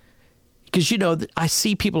you, because, I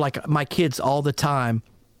see people like my kids all the time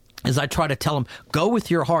as I try to tell them, go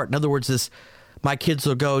with your heart. In other words, my kids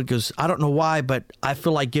will go, goes, I don't know why, but I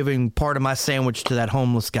feel like giving part of my sandwich to that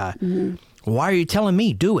homeless guy. Mm-hmm. Why are you telling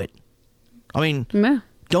me? Do it. I mean,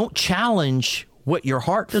 don't challenge what your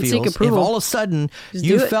heart don't feels. Seek approval. If all of a sudden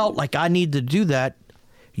you felt like I need to do that,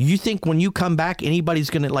 you think when you come back, anybody's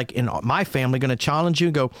going to, like in my family, going to challenge you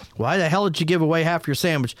and go, why the hell did you give away half your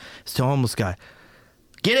sandwich? It's to a homeless guy.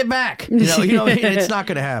 Get it back. It's not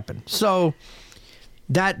going to happen. So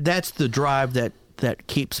that's the drive that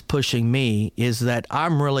keeps pushing me, is that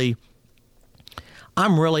I'm really,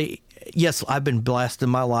 yes, I've been blessed in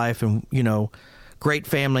my life and, great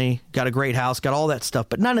family, got a great house, got all that stuff,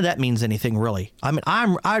 but none of that means anything really. I mean,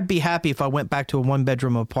 I'd be happy if I went back to a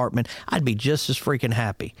 1-bedroom apartment. I'd be just as freaking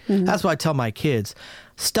happy. Mm-hmm. That's why I tell my kids,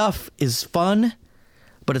 stuff is fun,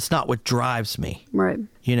 but it's not what drives me. Right.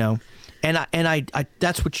 And I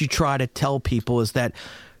that's what you try to tell people, is that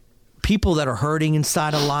people that are hurting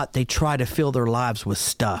inside a lot, they try to fill their lives with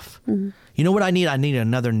stuff. Mm-hmm. You know what I need? I need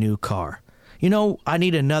another new car. I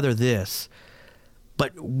need another this.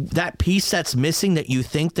 But that piece that's missing that you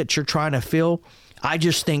think that you're trying to fill, I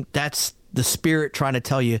just think that's the Spirit trying to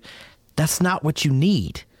tell you that's not what you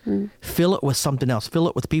need. Mm. Fill it with something else. Fill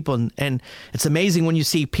it with people. And it's amazing when you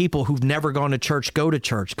see people who've never gone to church go to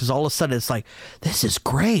church, because all of a sudden it's like, this is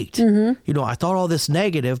great. Mm-hmm. I thought all this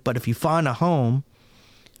negative, but if you find a home,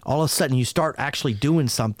 all of a sudden you start actually doing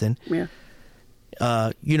something. Yeah.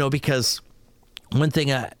 Because one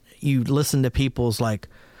thing you listen to people's like,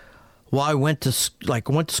 well, I went to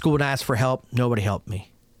school and asked for help. Nobody helped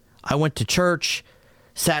me. I went to church,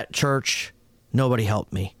 sat at church. Nobody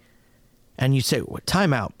helped me. And you say, well,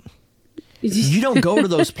 time out. You don't go to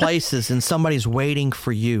those places and somebody's waiting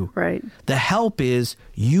for you. Right. The help is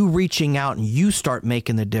you reaching out and you start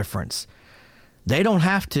making the difference. They don't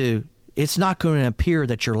have to. It's not going to appear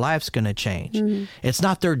that your life's going to change. Mm-hmm. It's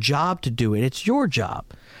not their job to do it. It's your job.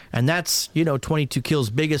 And that's, 22 Kills'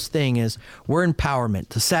 biggest thing is we're empowerment.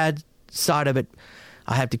 The sad side of it,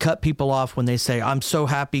 I have to cut people off when they say, I'm so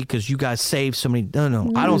happy because you guys saved so many.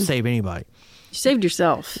 No, I don't save anybody. You saved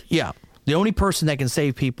yourself. Yeah. The only person that can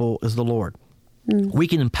save people is the Lord. Mm. We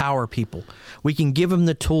can empower people. We can give them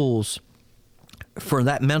the tools for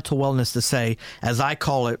that mental wellness to say, as I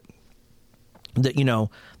call it,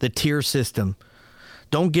 the tier system.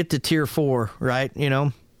 Don't get to tier 4, right? Yeah.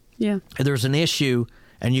 If there's an issue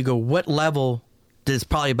and you go, what level? It's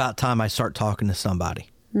probably about time I start talking to somebody,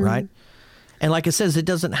 right? And like it says, it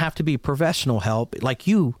doesn't have to be professional help. Like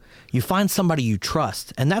you find somebody you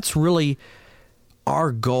trust. And that's really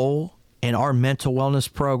our goal in our mental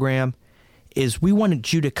wellness program, is we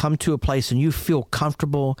wanted you to come to a place and you feel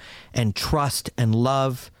comfortable and trust and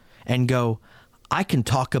love and go, I can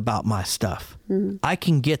talk about my stuff. Mm-hmm. I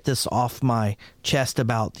can get this off my chest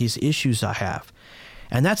about these issues I have.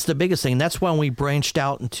 And that's the biggest thing. That's when we branched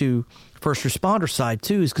out into first responder side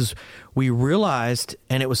too, is because we realized,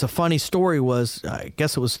 and it was a funny story, was I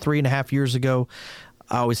guess it was 3.5 years ago.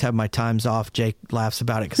 I always have my times off. Jake laughs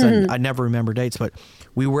about it because I never remember dates, but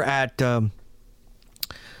we were at the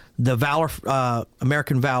Valor,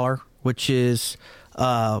 American Valor, which is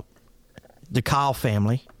the Kyle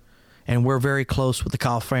family. And we're very close with the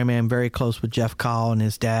Kyle family. I'm very close with Jeff Kyle and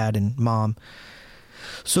his dad and mom.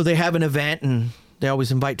 So they have an event, and they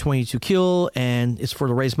always invite 22 Kill, and it's for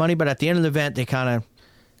to raise money. But at the end of the event, they kind of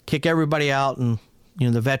kick everybody out, and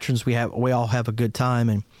the veterans we all have a good time.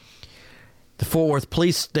 And the Fort Worth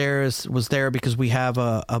Police was there because we have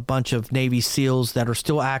a bunch of Navy SEALs that are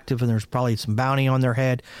still active, and there's probably some bounty on their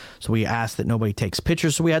head. So we asked that nobody takes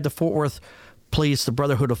pictures. So we had the Fort Worth Police, the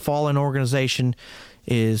Brotherhood of Fallen organization,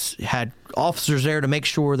 had officers there to make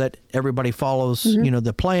sure that everybody follows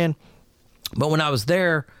the plan. But when I was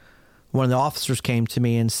there, one of the officers came to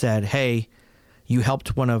me and said, hey, you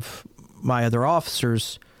helped one of my other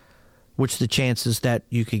officers. What's the chances that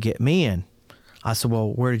you could get me in? I said,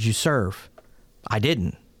 well, where did you serve? I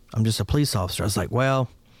didn't. I'm just a police officer. I was like, well,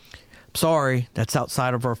 I'm sorry. That's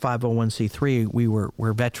outside of our 501c3.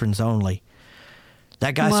 We're veterans only.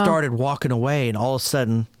 That guy started walking away, and all of a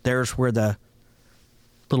sudden, there's where the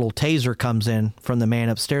little taser comes in from the man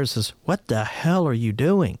upstairs and says, what the hell are you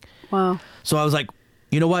doing? Wow. So I was like,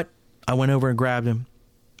 you know what? I went over and grabbed him.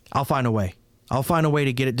 I'll find a way. I'll find a way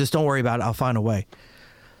to get it. Just don't worry about it. I'll find a way.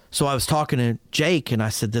 So I was talking to Jake, and I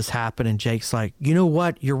said, this happened. And Jake's like, you know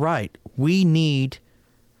what? You're right. We need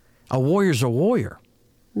a warrior's a warrior.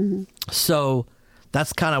 Mm-hmm. So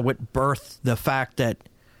that's kind of what birthed the fact that,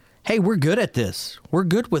 hey, we're good at this. We're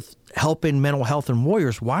good with helping mental health and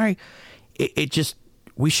warriors. Why?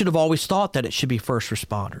 We should have always thought that it should be first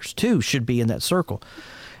responders, too, should be in that circle.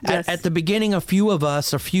 Yes. At the beginning, a few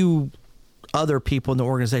other people in the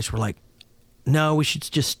organization were like, no, we should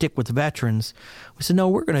just stick with veterans. We said, no,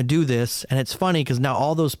 we're going to do this. And it's funny because now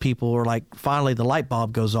all those people are like, finally the light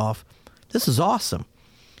bulb goes off. This is awesome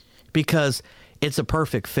because it's a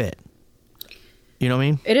perfect fit. You know what I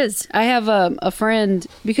mean? It is. I have a friend,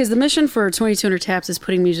 because the mission for 2200 Taps is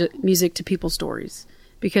putting music to people's stories.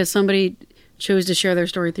 Because somebody chose to share their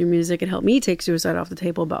story through music. It helped me take suicide off the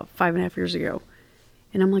table about 5.5 years ago.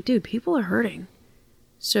 And I'm like, dude, people are hurting.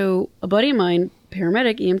 So a buddy of mine,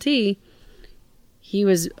 paramedic, EMT, he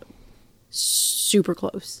was super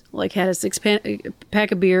close. Like, had a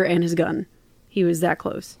pack of beer and his gun. He was that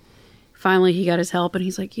close. Finally, he got his help, and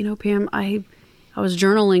he's like, you know, Pam, I was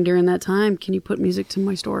journaling during that time. Can you put music to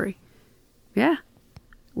my story? Yeah.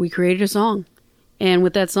 We created a song. And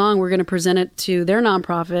with that song, we're going to present it to their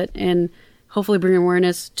nonprofit and hopefully bring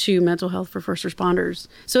awareness to mental health for first responders.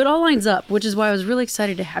 So it all lines up, which is why I was really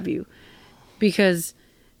excited to have you. Because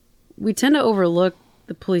we tend to overlook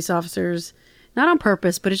the police officers, not on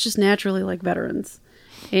purpose, but it's just naturally like veterans.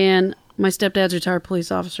 And my stepdad's retired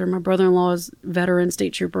police officer. My brother-in-law is veteran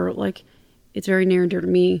state trooper. Like, it's very near and dear to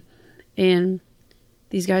me. And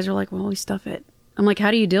these guys are like, well, we stuff it. I'm like,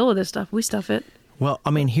 how do you deal with this stuff? We stuff it. Well,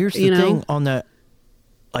 I mean, here's the thing on the,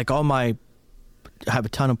 like I have a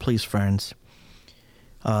ton of police friends.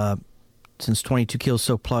 Since 22 Kills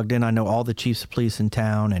so plugged in, I know all the chiefs of police in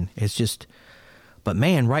town, and it's just, but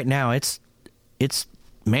man, right now it's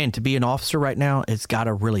man, to be an officer right now, it's got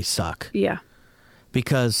to really suck. Yeah.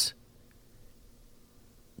 Because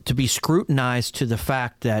to be scrutinized to the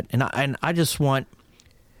fact that, and I just want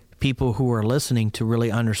people who are listening to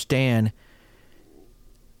really understand,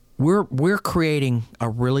 we're creating a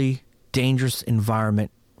really dangerous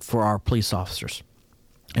environment for our police officers.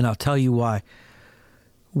 And I'll tell you why.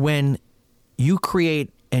 When you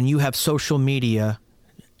create and you have social media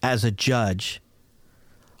as a judge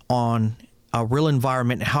on a real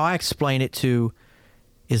environment, how I explain it to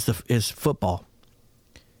is football.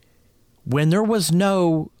 When there was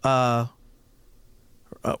no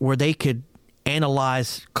where they could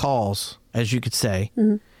analyze calls, as you could say,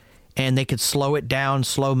 and they could slow it down,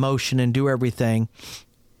 slow motion, and do everything,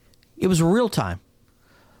 it was real time.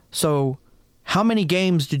 So how many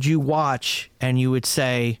games did you watch and you would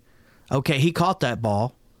say, okay, he caught that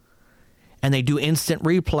ball, and they do instant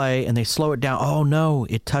replay and they slow it down. Oh, no,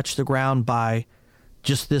 it touched the ground by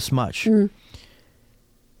just this much.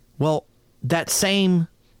 Well, that same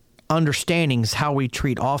understanding is how we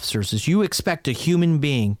treat officers. Is you expect a human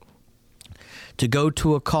being to go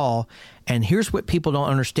to a call, and here's what people don't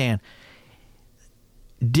understand.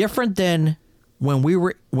 Different than when you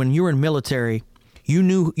were in military, you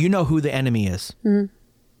know who the enemy is.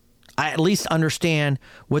 I at least understand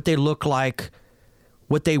what they look like,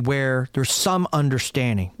 what they wear. There's some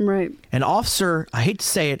understanding. Right. An officer, I hate to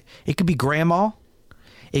say it, it could be grandma,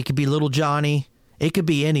 it could be little Johnny, it could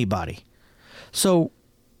be anybody. So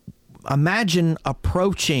imagine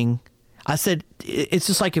approaching, I said, it's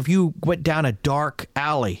just like if you went down a dark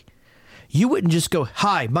alley, you wouldn't just go,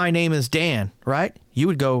 hi, my name is Dan, right? You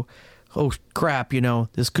would go, oh, crap,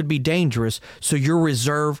 this could be dangerous. So you're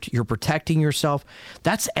reserved, you're protecting yourself.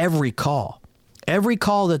 That's every call. Every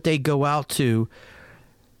call that they go out to,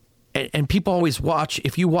 and people always watch,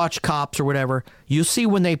 if you watch cops or whatever, you see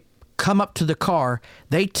when they come up to the car,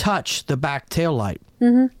 they touch the back taillight.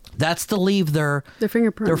 That's to leave their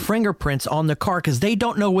fingerprints on the car because they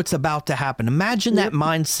don't know what's about to happen. Imagine that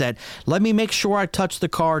mindset. Let me make sure I touch the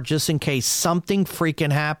car just in case something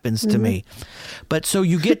freaking happens to me. But so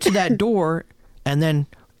you get to that door, and then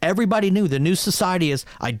everybody knew. The new society is,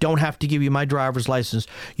 I don't have to give you my driver's license.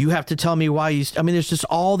 You have to tell me why you... I mean, there's just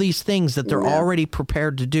all these things that they're already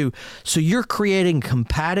prepared to do. So you're creating a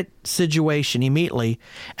combative situation immediately,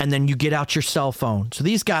 and then you get out your cell phone. So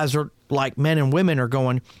these guys are like men and women are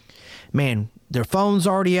going, man, their phone's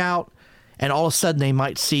already out, and all of a sudden they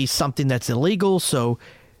might see something that's illegal, so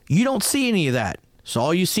you don't see any of that. So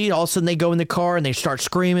all you see, all of a sudden they go in the car and they start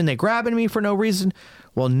screaming, they grabbing me for no reason.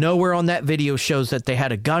 Well, nowhere on that video shows that they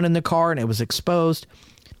had a gun in the car and it was exposed.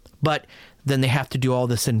 But then they have to do all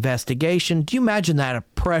this investigation. Do you imagine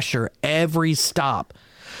that pressure every stop?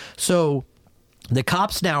 So the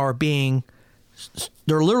cops now are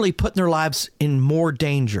they're literally putting their lives in more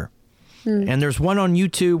danger. And there's one on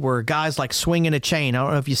YouTube where a guy's like swinging a chain. I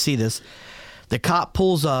don't know if you see this. The cop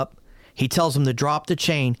pulls up. He tells him to drop the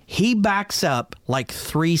chain. He backs up like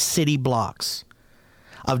 3 city blocks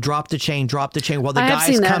of drop the chain while the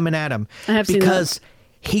guy's coming at him. Because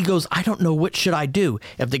he goes, I don't know, what should I do?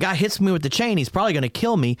 If the guy hits me with the chain, he's probably going to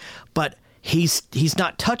kill me. But he's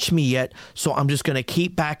not touched me yet, so I'm just going to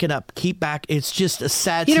keep backing up, keep back. It's just a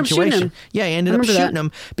sad He ended up shooting situation. him. Yeah, he ended up shooting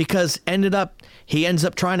him because he ends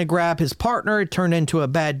up trying to grab his partner. It turned into a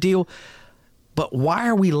bad deal. But why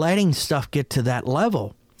are we letting stuff get to that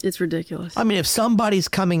level? It's ridiculous. I mean, if somebody's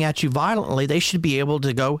coming at you violently, they should be able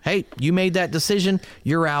to go, hey, you made that decision,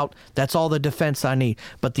 you're out. That's all the defense I need.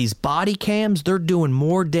 But these body cams, they're doing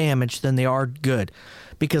more damage than they are good.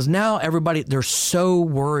 Because now they're so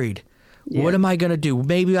worried. Yeah. What am I going to do?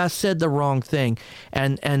 Maybe I said the wrong thing.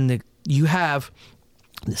 And you have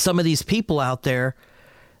some of these people out there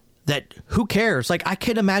that, who cares? Like, I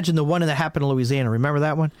could imagine the one that happened in Louisiana. Remember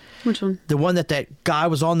that one? Which one? The one that guy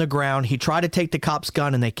was on the ground. He tried to take the cop's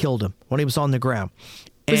gun and they killed him when he was on the ground.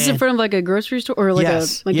 Was this in front of like a grocery store or like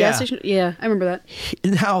yes, a gas station? Yeah, I remember that.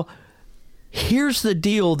 Now, here's the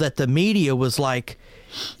deal that the media was like,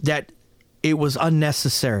 that it was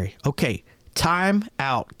unnecessary. Okay, time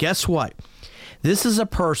out. Guess what? This is a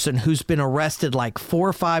person who's been arrested like 4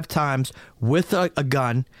 or 5 times with a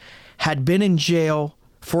gun, had been in jail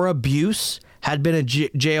for abuse, had been in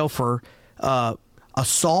jail for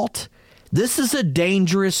assault. This is a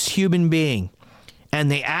dangerous human being. And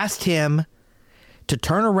they asked him to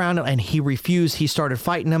turn around, and he refused. He started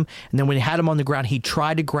fighting him. And then when he had him on the ground, he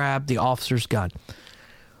tried to grab the officer's gun.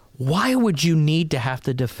 Why would you need to have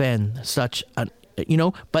to defend such a,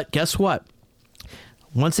 but guess what?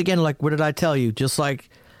 Once again, like, what did I tell you? Just like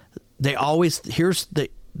they always, here's the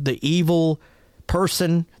evil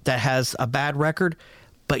person that has a bad record,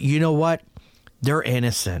 but you know what? They're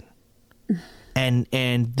innocent. And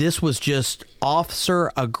this was just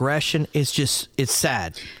officer aggression. It's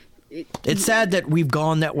sad. It's sad that we've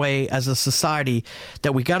gone that way as a society,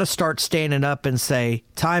 that we got to start standing up and say,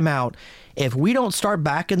 time out. If we don't start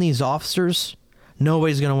backing these officers,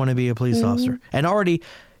 nobody's going to want to be a police officer. And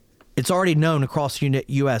it's already known across the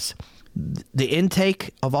U.S. The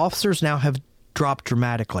intake of officers now have dropped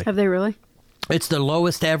dramatically. Have they really? It's the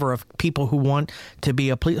lowest ever of people who want to be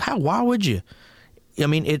a police. Why would you? I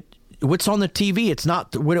mean, what's on the TV, it's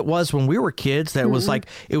not what it was when we were kids. That was like,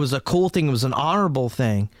 it was a cool thing. It was an honorable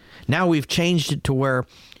thing. Now we've changed it to where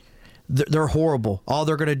they're horrible. All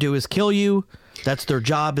they're going to do is kill you. That's their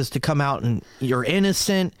job, is to come out and you're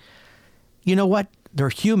innocent. You know what? They're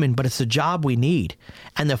human, but it's a job we need.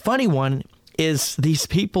 And the funny one is these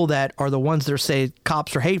people that are the ones that say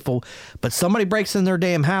cops are hateful, but somebody breaks in their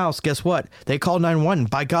damn house, guess what? They call 911.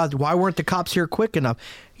 By God, why weren't the cops here quick enough?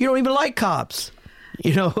 You don't even like cops.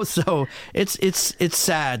 So it's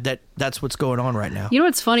sad that that's what's going on right now. You know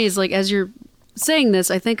what's funny is, like, as you're saying this,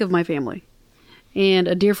 I think of my family. And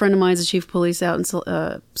a dear friend of mine is the chief of police out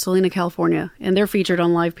in Salina, California, and they're featured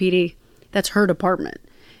on Live PD. That's her department.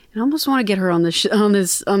 And I almost want to get her on this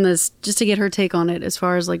just to get her take on it, as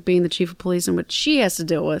far as like being the chief of police and what she has to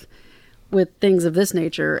deal with things of this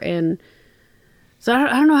nature. And so I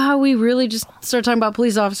don't know how we really just start talking about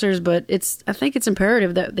police officers, but I think it's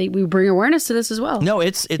imperative that we bring awareness to this as well. No,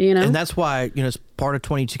 and that's why, it's part of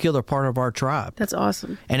 22 Kill. They're part of our tribe. That's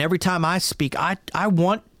awesome. And every time I speak, I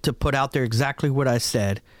want to put out there exactly what I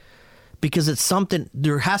said, because it's something,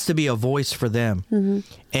 there has to be a voice for them. Mm-hmm.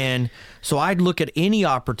 And so I'd look at any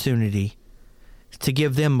opportunity to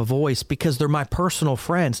give them a voice, because they're my personal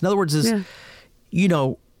friends. In other words,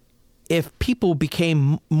 if people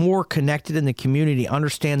became more connected in the community,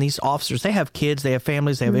 understand these officers, they have kids, they have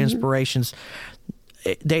families, they have inspirations.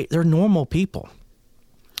 They're normal people.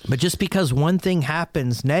 But just because one thing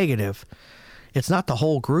happens negative, it's not the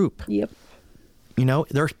whole group. Yep.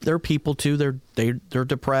 They're people too. They're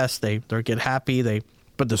depressed. They get happy.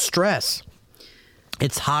 But the stress,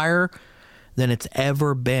 it's higher than it's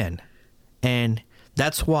ever been, and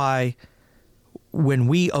that's why when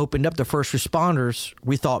we opened up the first responders,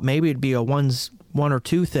 we thought maybe it'd be a one or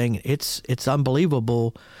two thing. It's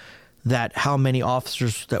unbelievable that how many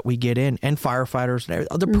officers that we get in, and firefighters, and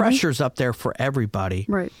the pressure's up there for everybody.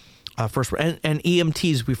 Right. First, and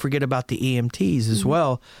EMTs. We forget about the EMTs as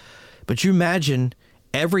well. But you imagine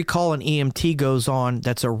every call an EMT goes on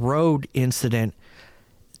that's a road incident.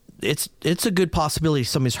 It's a good possibility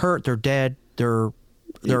somebody's hurt, they're dead, they're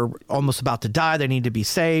almost about to die, they need to be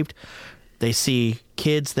saved. They see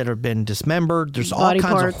kids that have been dismembered. There's all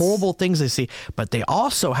kinds of horrible things they see. But they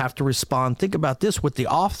also have to respond. Think about this with the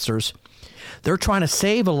officers. They're trying to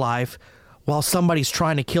save a life while somebody's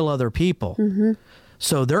trying to kill other people. Mm-hmm.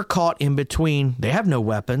 So they're caught in between. They have no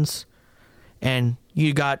weapons. And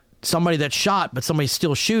you got somebody that's shot, but somebody's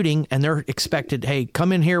still shooting, and they're expected, hey,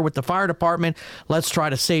 come in here with the fire department. Let's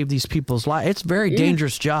try to save these people's lives. It's a very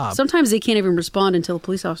dangerous job. Sometimes they can't even respond until the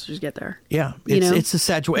police officers get there. Yeah, it's a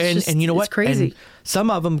sad way. And you know what? It's crazy. And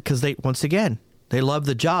some of them, because they love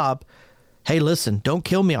the job, hey, listen, don't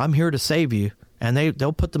kill me. I'm here to save you. And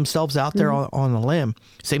they'll put themselves out there on a limb.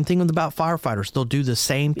 Same thing about firefighters. They'll do the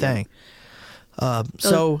same thing.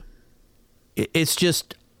 So it's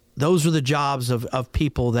just, those are the jobs of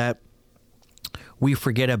people that we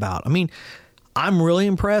forget about. I mean, I'm really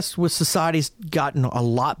impressed with society's gotten a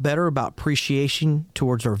lot better about appreciation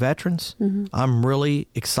towards our veterans. I'm really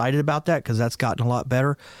excited about that because that's gotten a lot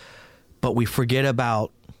better. But we forget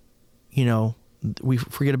about, first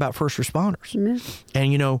responders.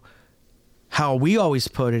 And, how we always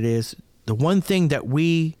put it is, the one thing that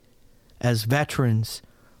we as veterans,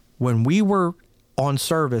 when we were on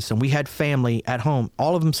service and we had family at home,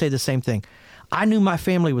 all of them say the same thing. I knew my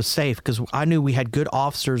family was safe because I knew we had good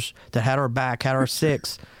officers that had our back, had our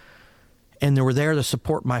six, and they were there to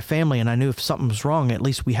support my family. And I knew if something was wrong, at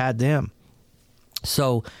least we had them.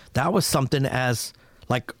 So that was something as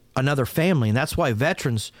like another family. And that's why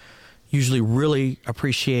veterans usually really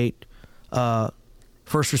appreciate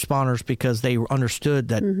first responders, because they understood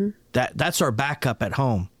that that's our backup at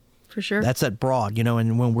home. For sure. That's at broad,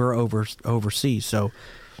 and when we're overseas. So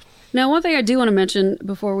now, one thing I do want to mention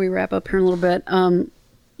before we wrap up here in a little bit,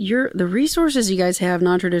 the resources you guys have,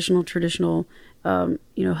 non-traditional, traditional,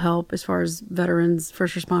 help as far as veterans,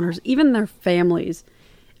 first responders, even their families.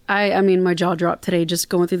 I mean, my jaw dropped today just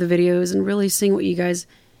going through the videos and really seeing what you guys,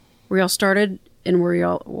 where y'all started and where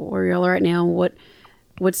y'all are right now, and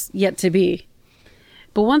what's yet to be.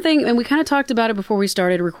 But one thing, and we kind of talked about it before we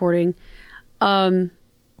started recording, I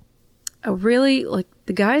really like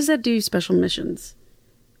the guys that do special missions,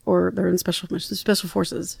 or they're in special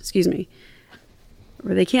forces,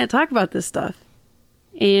 where they can't talk about this stuff.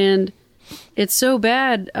 And it's so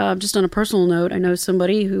bad. Just on a personal note, I know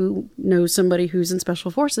somebody who knows somebody who's in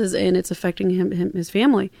special forces, and it's affecting his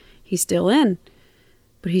family. He's still in,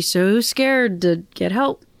 but he's so scared to get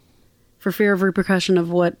help for fear of repercussion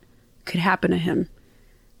of what could happen to him.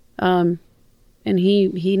 And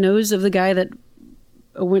he knows of the guy that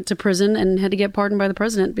went to prison and had to get pardoned by the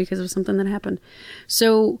president because of something that happened.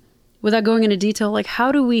 So without going into detail, like,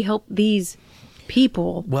 how do we help these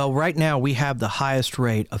people? Well, right now we have the highest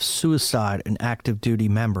rate of suicide in active duty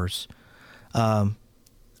members.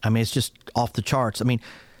 It's just off the charts. I mean,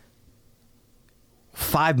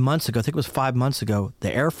 5 months ago, I think it was 5 months ago,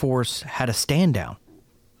 the Air Force had a stand down,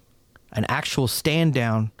 an actual stand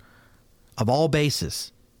down of all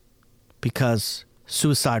bases, because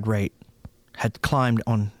suicide rate had climbed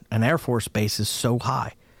on an Air Force basis so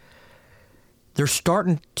high. They're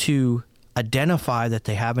starting to identify that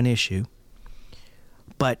they have an issue,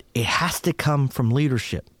 but it has to come from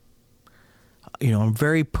leadership. I'm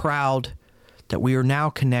very proud that we are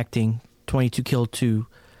now connecting 22 Kill to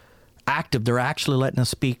active. They're actually letting us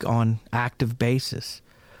speak on active basis.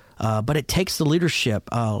 But it takes the leadership.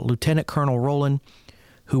 Lieutenant Colonel Rowland,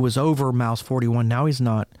 who was over Mouse 41, now he's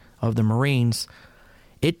not, of the Marines,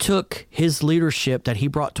 it took his leadership that he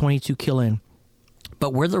brought 22 Kill in.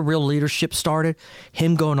 But where the real leadership started,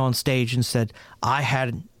 him going on stage and said, I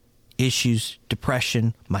had issues,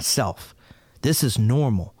 depression myself. This is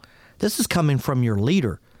normal. This is coming from your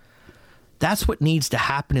leader. That's what needs to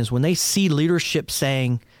happen, is when they see leadership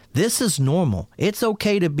saying, this is normal. It's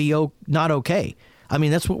okay to be not okay. I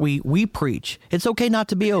mean, that's what we preach. It's okay not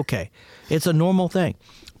to be okay. It's a normal thing.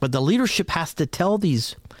 But the leadership has to tell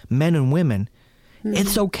these men and women,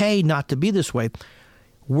 it's okay not to be this way.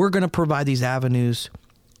 We're going to provide these avenues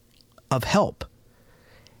of help.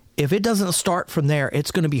 If it doesn't start from there,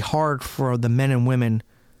 it's going to be hard for the men and women,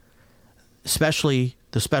 especially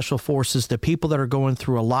the special forces, the people that are going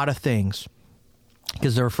through a lot of things,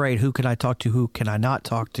 because they're afraid, who can I talk to, who can I not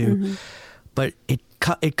talk to? But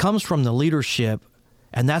it comes from the leadership,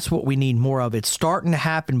 and that's what we need more of. It's starting to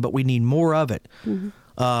happen, but we need more of it.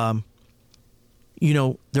 They're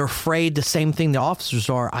afraid, the same thing the officers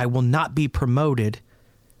are. I will not be promoted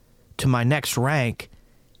to my next rank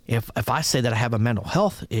if I say that I have a mental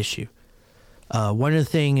health issue. One of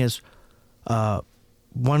the things is,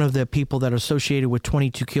 one of the people that are associated with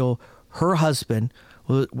 22 Kill, her husband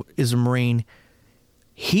is a Marine.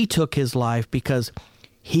 He took his life because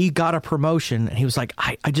he got a promotion, and he was like,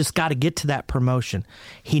 I just got to get to that promotion.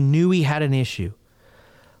 He knew he had an issue,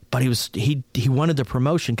 but he wanted the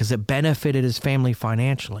promotion because it benefited his family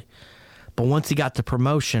financially. But once he got the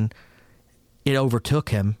promotion, it overtook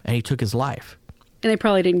him, and he took his life. And they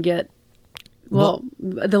probably didn't get,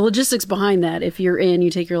 the logistics behind that. If you're in,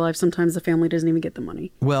 you take your life, sometimes the family doesn't even get the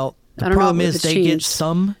money. Well, the problem is they get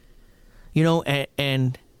some,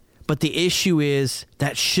 but the issue is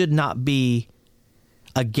that should not be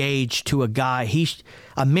a gauge to a guy.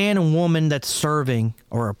 A man and woman that's serving,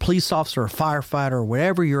 or a police officer, or a firefighter, or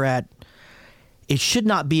wherever you're at, it should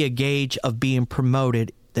not be a gauge of being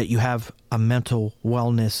promoted that you have a mental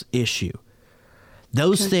wellness issue.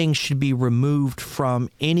 Those things should be removed from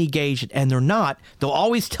any gauge, and they're not. They'll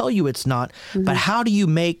always tell you it's not. But how do you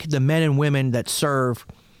make the men and women that serve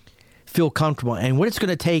feel comfortable? And what it's going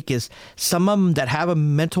to take is some of them that have a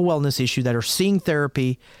mental wellness issue, that are seeing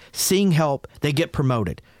therapy, seeing help, they get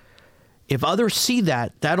promoted. If others see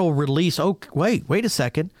that, that'll release, oh, wait a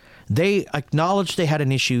second. They acknowledge they had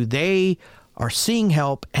an issue. They are seeing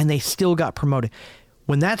help, and they still got promoted.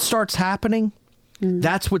 When that starts happening,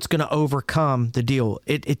 that's what's going to overcome the deal.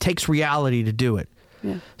 It takes reality to do it.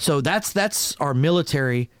 Yeah. So that's our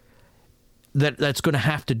military that's going to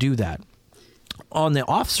have to do that. On the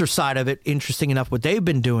officer side of it, interesting enough, what they've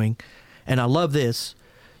been doing, and I love this,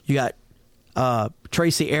 you got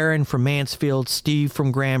Tracy Aaron from Mansfield, Steve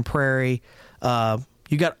from Grand Prairie.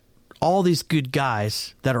 You got all these good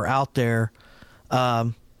guys that are out there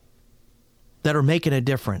that are making a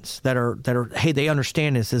difference, that are hey, they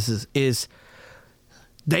understand this is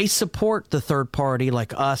they support the third party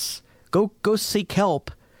like us. Go seek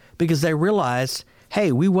help because they realize,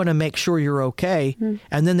 hey, we want to make sure you're okay.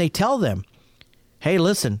 And then they tell them, hey,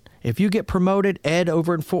 listen, if you get promoted, Ed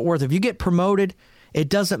over in Fort Worth, if you get promoted, it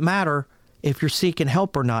doesn't matter if you're seeking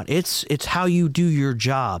help or not. It's how you do your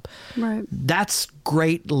job. Right. That's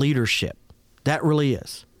great leadership. That really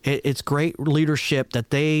is. It's great leadership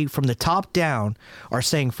that they, from the top down, are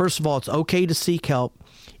saying, first of all, it's okay to seek help.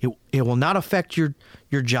 It will not affect your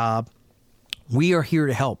job. We are here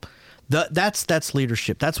to help. That's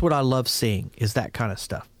leadership. That's what I love seeing, is that kind of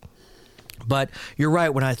stuff. But you're right.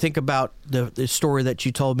 When I think about the story that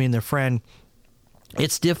you told me and the friend,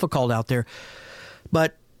 it's difficult out there.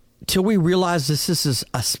 But till we realize this is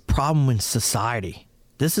a problem in society.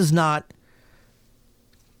 This is not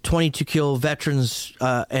 22 kill veterans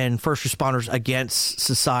and first responders against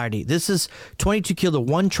society. This is 22 kill, the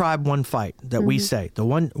one tribe, one fight that we say. The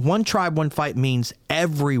one tribe, one fight means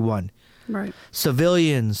everyone. Right.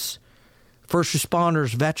 Civilians, first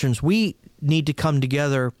responders, veterans, we need to come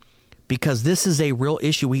together because this is a real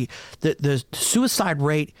issue. The suicide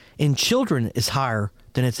rate in children is higher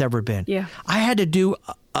than it's ever been. Yeah. I had to do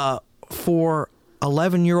for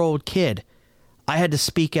 11-year-old kid, I had to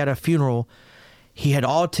speak at a funeral. He had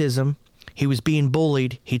autism. He was being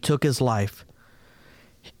bullied. He took his life.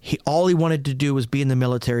 All he wanted to do was be in the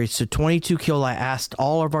military. So 22 kill, I asked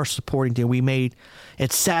all of our supporting team.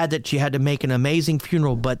 It's sad that you had to make an amazing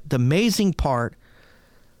funeral, but the amazing part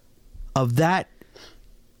of that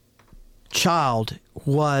child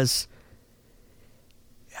was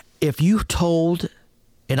if you told,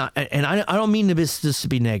 and I don't mean this to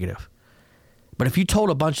be negative, but if you told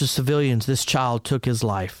a bunch of civilians this child took his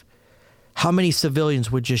life, how many civilians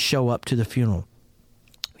would just show up to the funeral?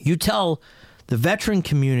 You tell the veteran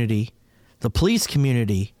community, the police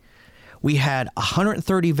community, we had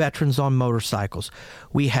 130 veterans on motorcycles.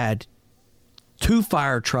 We had 2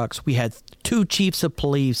 fire trucks. We had 2 chiefs of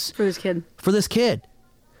police. For this kid.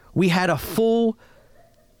 We had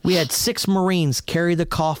we had 6 Marines carry the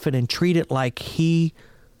coffin and treat it like he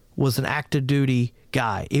was an active duty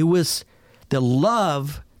guy. It was the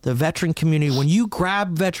love, the veteran community. When you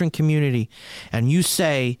grab veteran community and you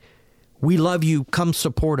say, we love you, come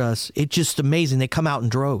support us, it's just amazing. They come out in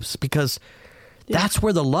droves because that's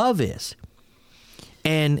where the love is.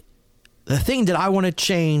 And the thing that I want to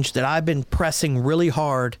change, that I've been pressing really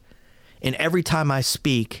hard, and every time I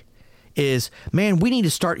speak, is, man, we need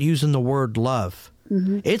to start using the word love.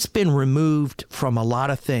 It's been removed from a lot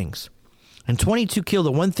of things. And 22 Kill,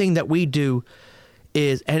 the one thing that we do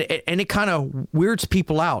is, and it kind of weirds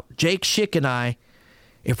people out. Jake Schick and I,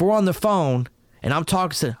 if we're on the phone and I'm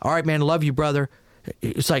talking to, all right, man, love you, brother.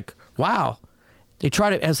 It's like, wow. They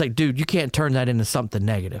try to, it's like, dude, you can't turn that into something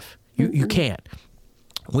negative. You can't.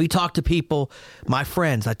 We talk to people, my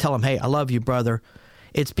friends, I tell them, hey, I love you, brother.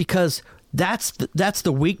 It's because that's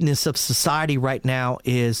the weakness of society right now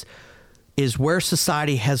is where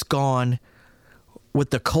society has gone with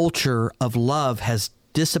the culture of love has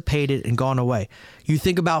dissipated and gone away. You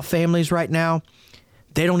think about families right now,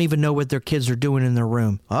 they don't even know what their kids are doing in their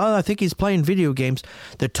room. Oh, I think he's playing video games.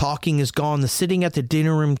 The talking is gone. The sitting at the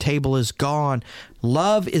dinner room table is gone.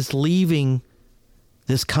 Love is leaving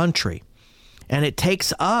this country. And it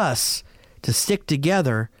takes us to stick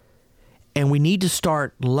together, and we need to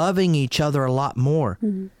start loving each other a lot more.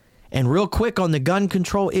 And real quick on the gun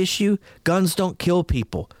control issue, guns don't kill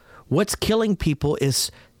people. What's killing people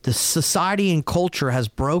is the society and culture has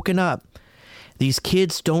broken up. These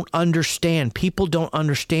kids don't understand. People don't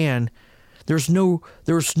understand. There's no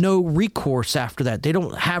recourse after that. They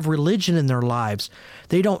don't have religion in their lives.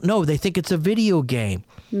 They don't know. They think it's a video game.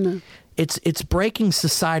 No. it's breaking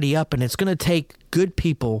society up, and it's going to take good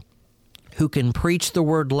people who can preach the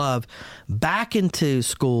word love back into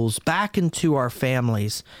schools, back into our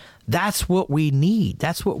families. That's what we need.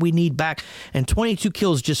 That's what we need back. And 22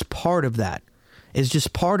 Kill is just part of that. It's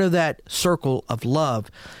just part of that circle of love.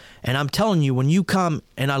 And I'm telling you, when you come,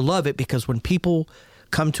 and I love it because when people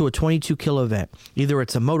come to a 22 Kill event, either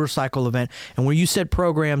it's a motorcycle event, and when you said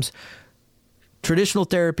programs, traditional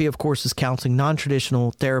therapy, of course, is counseling.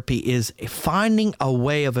 Non-traditional therapy is finding a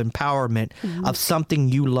way of empowerment of something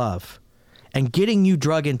you love and getting you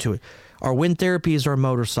drug into it. Our wind therapy is our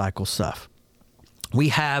motorcycle stuff. We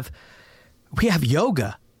have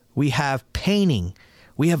yoga. We have painting.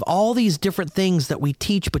 We have all these different things that we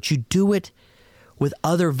teach, but you do it with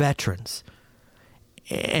other veterans.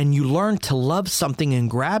 And you learn to love something and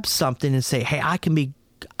grab something and say, hey,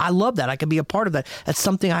 I love that. I can be a part of that. That's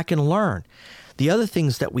something I can learn. The other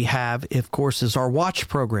things that we have, of course, is our watch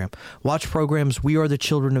program. Watch programs, we are the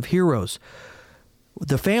children of heroes.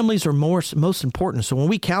 The families are most important. So when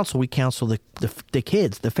we counsel the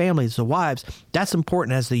kids, the families, the wives. That's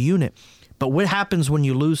important as the unit. But what happens when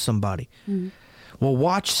you lose somebody? Mm-hmm. Well,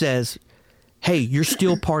 Watch says, hey, you're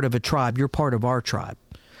still part of a tribe. You're part of our tribe.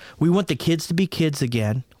 We want the kids to be kids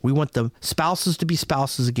again. We want the spouses to be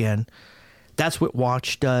spouses again. That's what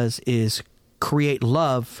Watch does, is create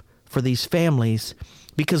love for these families,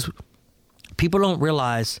 because people don't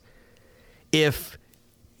realize if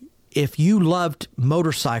you loved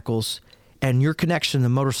motorcycles and your connection to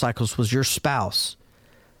motorcycles was your spouse,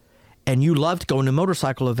 and you loved going to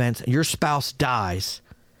motorcycle events, and your spouse dies,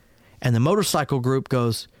 and the motorcycle group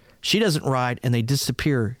goes, she doesn't ride, and they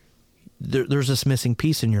disappear, there's this missing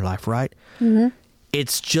piece in your life, right? Mm-hmm.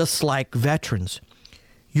 It's just like veterans.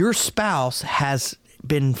 Your spouse has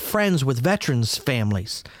been friends with veterans'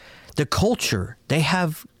 families. The culture, they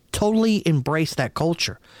have totally embraced that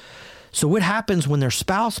culture. So what happens when their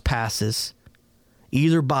spouse passes,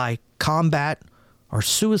 either by combat or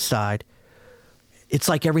suicide, it's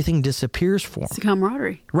like everything disappears for them. It's the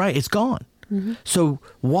camaraderie. Right, it's gone. Mm-hmm. So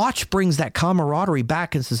Watch brings that camaraderie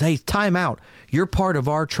back and says, hey, time out. You're part of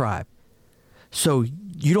our tribe. So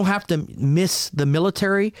you don't have to miss the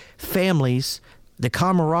military, families, the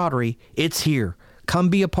camaraderie. It's here. Come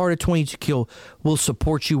be a part of 22 Kill. We'll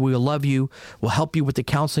support you. We'll love you. We'll help you with the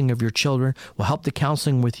counseling of your children. We'll help the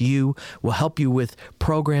counseling with you. We'll help you with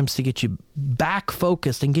programs to get you back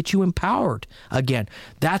focused and get you empowered again.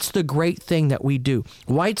 That's the great thing that we do.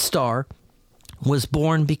 White Star was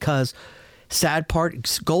born because, sad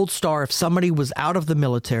part, Gold Star, if somebody was out of the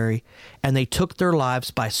military and they took their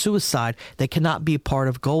lives by suicide, they cannot be part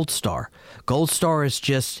of Gold Star. Gold Star is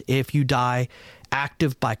just if you die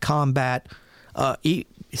active by combat.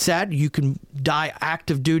 Sad, you can die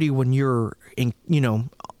active duty when you're in,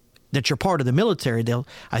 that you're part of the military.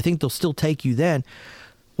 I think they'll still take you then.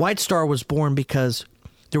 White Star was born because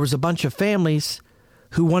there was a bunch of families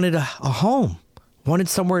who wanted a home, wanted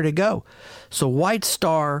somewhere to go. So White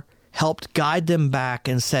Star helped guide them back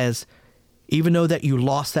and says, even though that you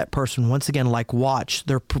lost that person, once again, like Watch,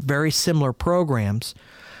 they're very similar programs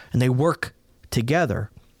and they work together.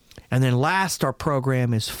 And then last, our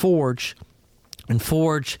program is Forge. And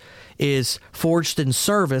Forge is forged in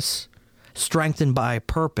service, strengthened by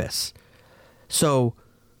purpose. So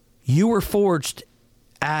you were forged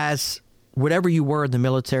as whatever you were in the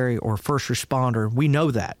military or first responder. We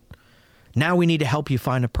know that. Now we need to help you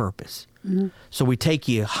find a purpose. Mm-hmm. So we take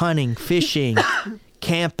you hunting, fishing,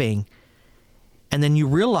 camping, and then you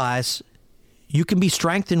realize you can be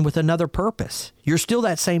strengthened with another purpose. You're still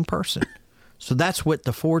that same person. So that's what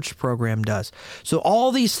the Forge program does. So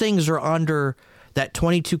all these things are under that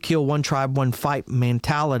 22 Kill, One Tribe, One Fight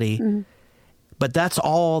mentality. Mm-hmm. But that's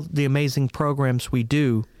all the amazing programs we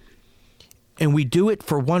do. And we do it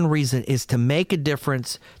for one reason, is to make a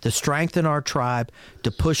difference, to strengthen our tribe,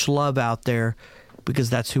 to push love out there, because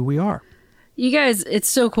that's who we are. You guys, it's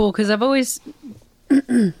so cool because I've always,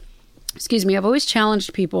 I've always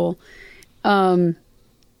challenged people. I'm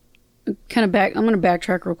going to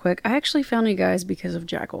backtrack real quick. I actually found you guys because of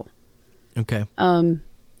Jackal. Okay.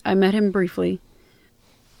 I met him briefly.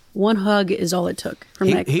 One hug is all it took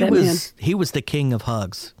from that man. He was the king of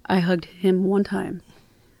hugs. I hugged him one time.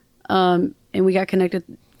 And we got connected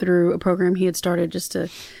through a program he had started just to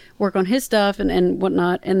work on his stuff and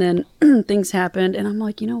whatnot. And then things happened, and I'm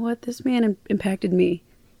like, you know what? This man impacted me.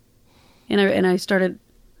 And I started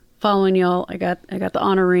following y'all. I got the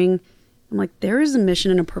honor ring. I'm like, there is a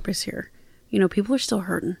mission and a purpose here. People are still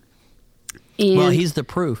hurting. And well, he's the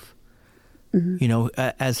proof. Mm-hmm.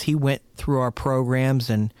 As he went through our programs,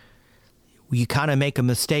 and you kind of make a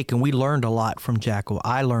mistake, and we learned a lot from Jackal.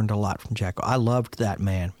 I learned a lot from Jackal. I loved that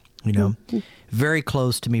man. you know, very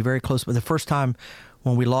close to me, very close. But the first time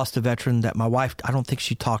when we lost a veteran that my wife, I don't think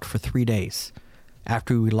she talked for 3 days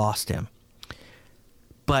after we lost him.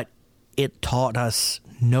 But it taught us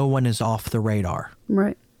no one is off the radar.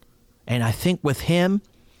 Right. And I think with him,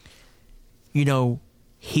 you know,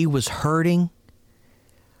 he was hurting,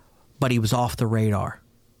 but he was off the radar.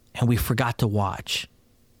 And we forgot to watch.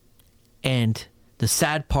 And the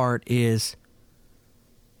sad part is,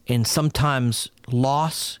 and sometimes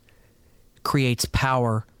loss creates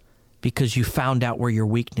power because you found out where your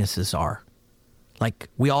weaknesses are. Like,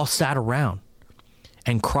 we all sat around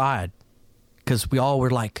and cried because we all were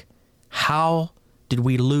like, how did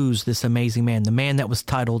we lose this amazing man? The man that was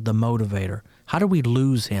titled the Motivator. How did we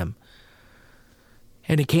lose him?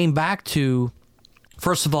 And it came back to,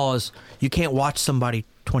 first of all, is you can't watch somebody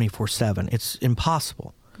 24/7. It's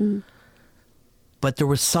impossible. But there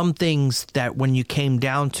were some things that when you came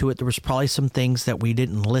down to it, there was probably some things that we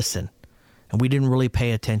didn't listen. And we didn't really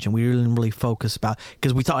pay attention. We didn't really focus about,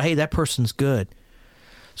 because we thought, hey, that person's good.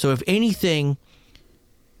 So if anything,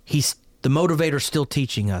 the Motivator's still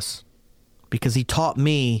teaching us, because he taught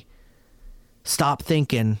me, stop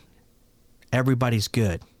thinking everybody's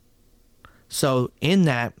good. So in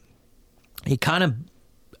that, he kind of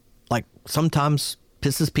like sometimes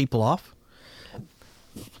pisses people off.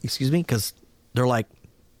 Excuse me, because they're like,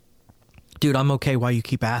 dude, I'm okay. Why you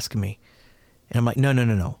keep asking me? And I'm like,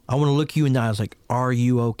 no. I want to look you in the eye. I was like, are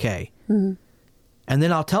you okay? And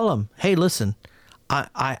then I'll tell them, hey, listen,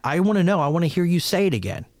 I want to know. I want to hear you say it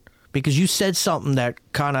again, because you said something that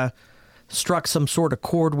kind of struck some sort of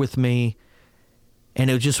chord with me, and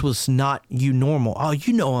it just was not you normal. Oh,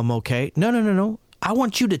 you know I'm okay. No. I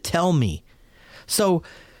want you to tell me. So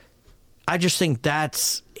I just think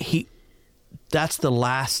that's the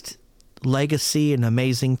last legacy and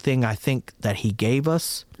amazing thing I think that he gave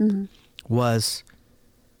us was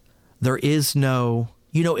there is no,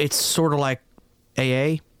 you know, it's sort of like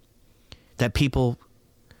AA, that people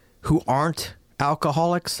who aren't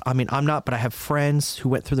alcoholics, I mean, I'm not, but I have friends who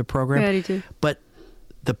went through the program. Yeah, I do too. But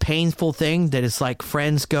the painful thing that is like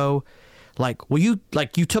friends go like, well, you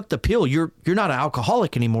took the pill. You're not an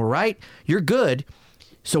alcoholic anymore, right? You're good.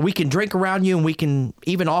 So we can drink around you and we can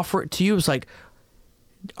even offer it to you. It's like,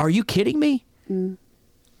 are you kidding me?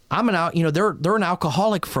 I'm they're an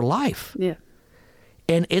alcoholic for life. Yeah.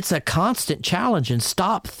 And it's a constant challenge. And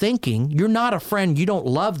stop thinking you're not a friend. You don't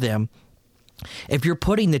love them if you're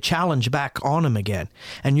putting the challenge back on them again.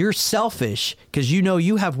 And you're selfish because you know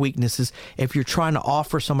you have weaknesses if you're trying to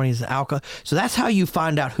offer somebody alcohol. So that's how you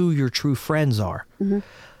find out who your true friends are.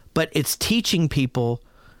 But it's teaching people,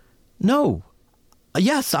 no,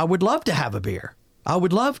 yes, I would love to have a beer. I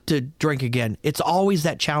would love to drink again. It's always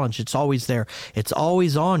that challenge. It's always there. It's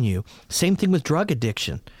always on you. Same thing with drug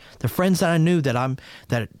addiction. The friends that I knew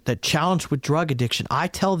that challenged with drug addiction, I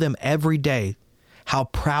tell them every day how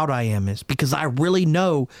proud I am, is because I really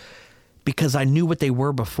know, because I knew what they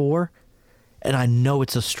were before, and I know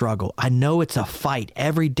it's a struggle. I know it's a fight.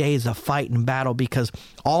 Every day is a fight and battle, because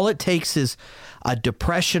all it takes is a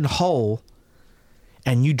depression hole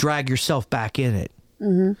and you drag yourself back in it.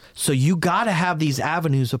 So you got to have these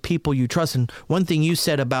avenues of people you trust. And one thing you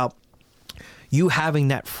said about you having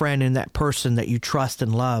that friend and that person that you trust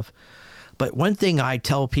and love. But one thing I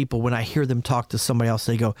tell people when I hear them talk to somebody else,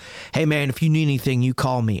 they go, hey, man, if you need anything, you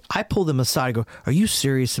call me. I pull them aside and go, are you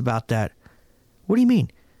serious about that? What do you mean?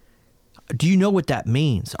 Do you know what that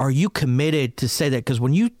means? Are you committed to say that? Because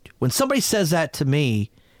when somebody says that to me,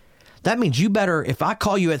 that means you better, if I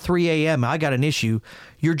call you at 3 a.m., I got an issue,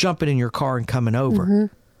 you're jumping in your car and coming over.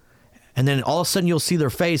 And then all of a sudden you'll see their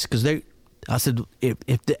face, because I said,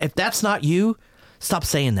 if that's not you, stop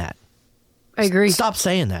saying that. I agree. Stop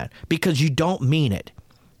saying that, because you don't mean it.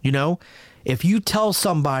 You know, if you tell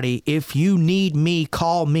somebody, if you need me,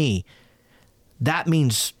 call me, that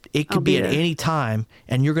means it could be at any time,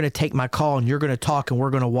 and you're going to take my call and you're going to talk and we're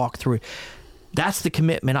going to walk through it. That's the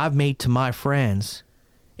commitment I've made to my friends.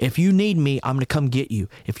 If you need me, I'm going to come get you.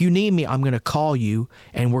 If you need me, I'm going to call you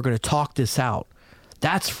and we're going to talk this out.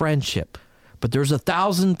 That's friendship. But there's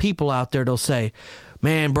 1,000 people out there that'll say,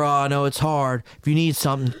 man, bro, I know it's hard. If you need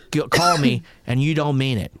something, call me, and you don't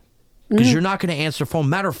mean it. Because you're not going to answer the phone.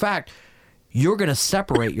 Matter of fact, you're going to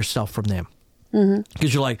separate yourself from them.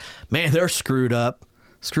 Because you're like, man, they're screwed up.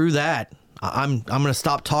 Screw that. I'm going to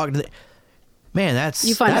stop talking to them. Man,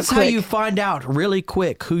 that's how you find out really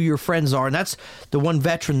quick who your friends are. And that's the one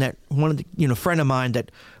veteran that friend of mine that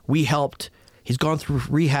we helped. He's gone through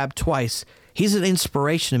rehab twice. He's an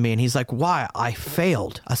inspiration to me. And he's like, why? I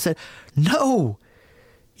failed. I said, no,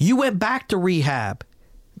 you went back to rehab.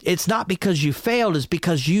 It's not because you failed. It's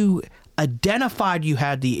because you identified you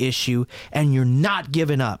had the issue, and you're not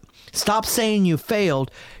giving up. Stop saying you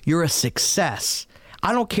failed. You're a success.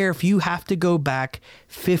 I don't care if you have to go back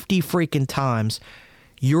 50 freaking times.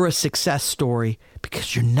 You're a success story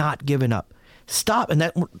because you're not giving up. Stop. And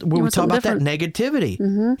that when we talk about that negativity,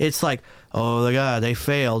 it's like, oh, the guy, they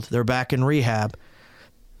failed. They're back in rehab.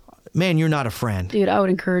 Man, you're not a friend. Dude, I would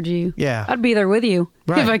encourage you. Yeah. I'd be there with you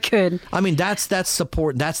if I could. I mean, that's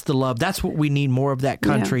support. That's the love. That's what we need more of that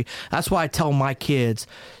country. Yeah. That's why I tell my kids,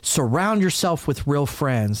 surround yourself with real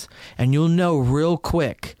friends, and you'll know real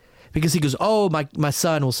quick. Because he goes, oh, my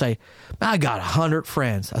son will say, I got 100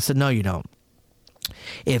 friends. I said, no, you don't.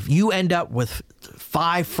 If you end up with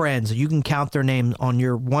 5 friends, you can count their name on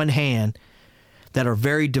your one hand, that are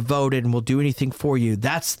very devoted and will do anything for you,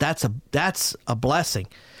 that's a blessing.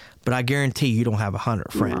 But I guarantee you don't have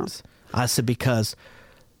 100 friends. I said, because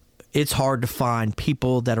it's hard to find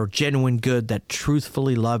people that are genuine good, that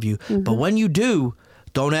truthfully love you. But when you do,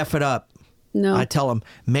 don't F it up. No. I tell them,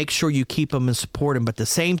 make sure you keep them and support them. But the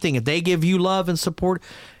same thing, if they give you love and support,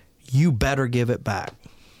 you better give it back.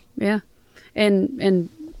 Yeah. And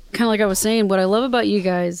kind of like I was saying, what I love about you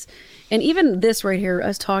guys, and even this right here,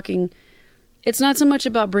 us talking, it's not so much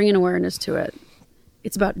about bringing awareness to it.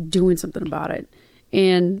 It's about doing something about it.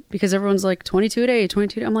 And because everyone's like 22 a day,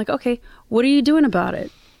 22 a day, I'm like, okay, what are you doing about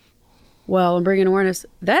it? Well, I'm bringing awareness.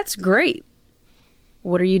 That's great.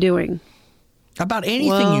 What are you doing? About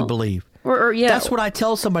anything you believe. Or yeah. That's what I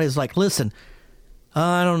tell somebody is like, listen,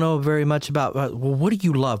 I don't know very much about, well, what do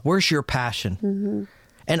you love? Where's your passion?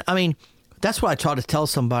 And I mean, that's what I try to tell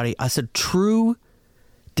somebody. I said, true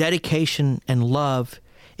dedication and love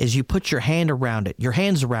is you put your hands around it.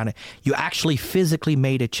 You actually physically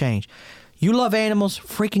made a change. You love animals,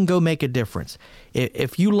 freaking go make a difference.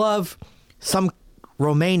 If you love some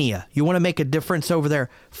Romania, you want to make a difference over there,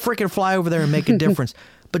 freaking fly over there and make a difference.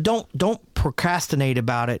 But don't procrastinate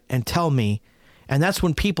about it and tell me. And that's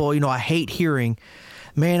when people, I hate hearing,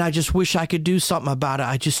 man, I just wish I could do something about it.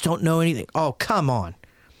 I just don't know anything. Oh, come on.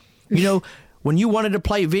 When you wanted to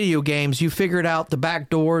play video games, you figured out the back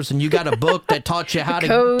doors and you got a book that taught you how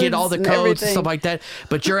to get all the codes and stuff like that.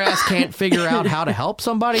 But your ass can't figure out how to help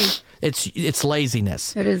somebody. It's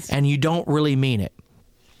laziness. It is. And you don't really mean it.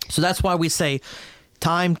 So that's why we say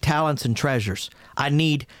time, talents, and treasures.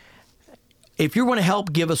 If you want to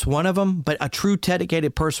help, give us one of them, but a true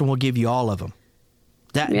dedicated person will give you all of them.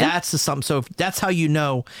 That's the something. So that's how you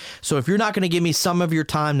know. So if you're not going to give me some of your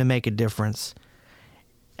time to make a difference,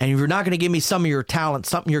 and if you're not going to give me some of your talent,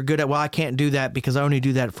 something you're good at, well, I can't do that because I only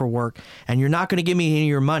do that for work. And you're not going to give me any of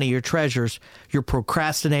your money, your treasures, you're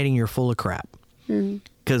procrastinating, you're full of crap.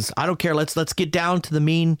 Because I don't care. Let's get down to the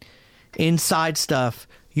mean inside stuff.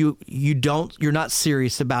 You're not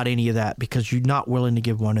serious about any of that because you're not willing to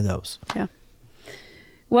give one of those. Yeah.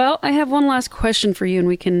 Well, I have one last question for you, and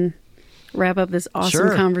we can wrap up this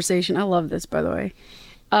awesome conversation. I love this, by the way.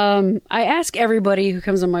 I ask everybody who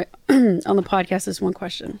comes on my on the podcast this one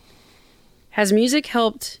question: has music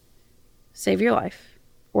helped save your life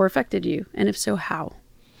or affected you, and if so, how?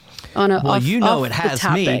 It has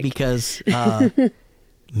me because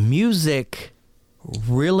music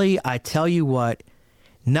really, I tell you what,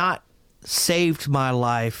 not saved my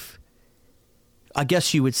life. I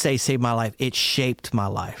guess you would say saved my life. It shaped my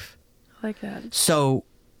life. I like that. So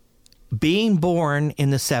being born in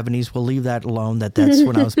the 70s, we'll leave that alone. That's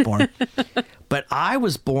when I was born. But I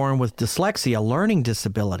was born with dyslexia, a learning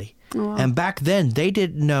disability. Oh, wow. And back then, they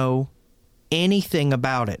didn't know anything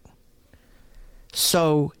about it.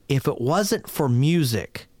 So if it wasn't for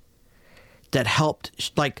music that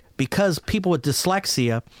helped, because people with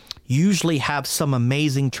dyslexia usually have some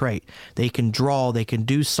amazing trait. They can draw, they can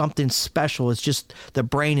do something special. It's just the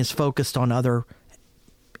brain is focused on other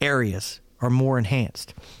areas or more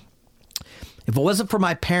enhanced. If it wasn't for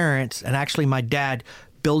my parents and actually my dad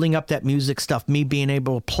building up that music stuff, me being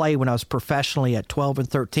able to play when I was professionally at 12 and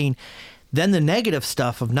 13, then the negative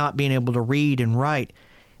stuff of not being able to read and write,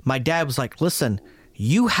 my dad was like, listen,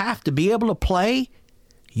 you have to be able to play.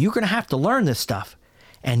 You're going to have to learn this stuff.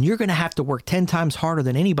 And you're going to have to work 10 times harder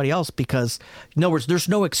than anybody else because, in other words, there's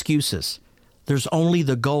no excuses. There's only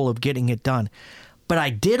the goal of getting it done. But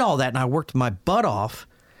I did all that and I worked my butt off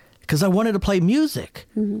because I wanted to play music.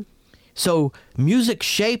 So music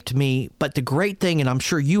shaped me. But the great thing, and I'm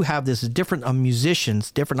sure you have this, is different on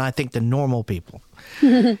musicians, different, I think, than normal people,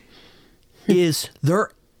 is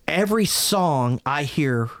every song I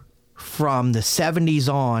hear from the 70s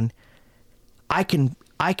on, I can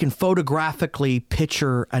photographically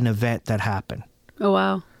picture an event that happened. Oh,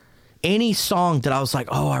 wow. Any song that I was like,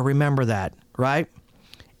 oh, I remember that, right?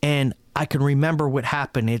 And I can remember what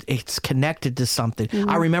happened. It's connected to something.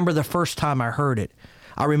 I remember the first time I heard it.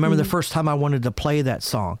 I remember the first time I wanted to play that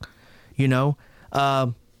song. You know,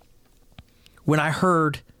 when I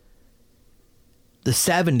heard the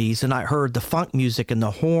 70s and I heard the funk music and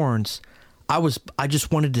the horns, I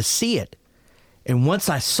just wanted to see it. And once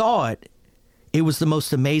I saw it, it was the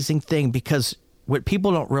most amazing thing, because what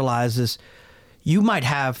people don't realize is you might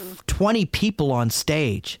have 20 people on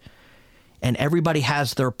stage and everybody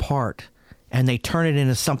has their part and they turn it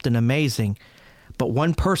into something amazing. But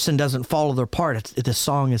one person doesn't follow their part. The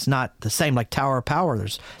song is not the same. Like Tower of Power,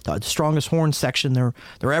 there's the strongest horn section there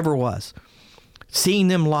ever was. Seeing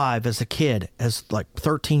them live as a kid, as like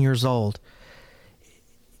 13 years old,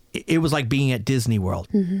 it was like being at Disney World.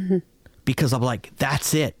 Because I'm like,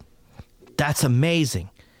 that's it. That's amazing.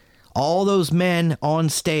 All those men on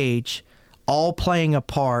stage, all playing a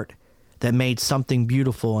part that made something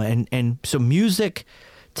beautiful. And so music,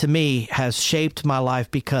 to me, has shaped my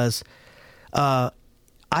life, because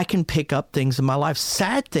I can pick up things in my life,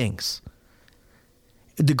 sad things.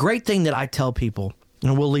 The great thing that I tell people,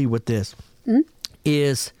 and we'll leave with this,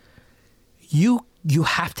 is you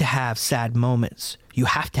have to have sad moments. You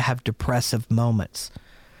have to have depressive moments.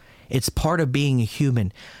 It's part of being a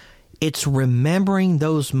human. It's remembering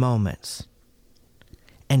those moments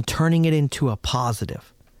and turning it into a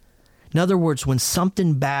positive. In other words, when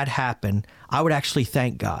something bad happened, I would actually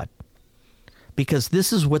thank God. Because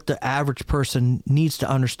this is what the average person needs to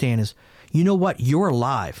understand is, you know what? You're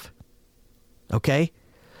alive. Okay?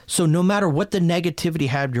 So no matter what the negativity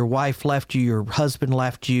had, your wife left you, your husband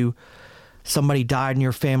left you, somebody died in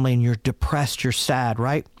your family and you're depressed, you're sad,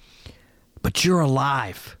 right? But you're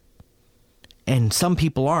alive. And some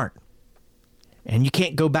people aren't. And you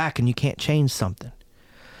can't go back and you can't change something.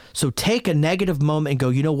 So take a negative moment and go,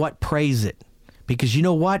 you know what? Praise it. Because you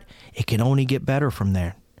know what? It can only get better from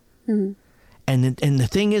there. And the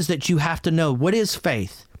thing is that you have to know, what is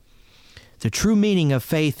faith? The true meaning of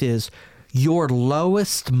faith is your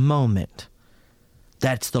lowest moment.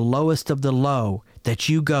 That's the lowest of the low, that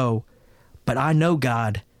you go, but I know,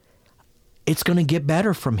 God, it's going to get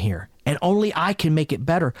better from here. And only I can make it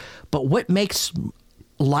better. But what makes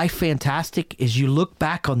life fantastic is you look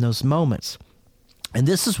back on those moments. And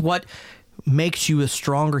this is what makes you a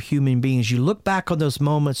stronger human being, is you look back on those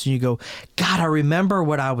moments and you go, God, I remember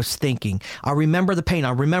what I was thinking. I remember the pain.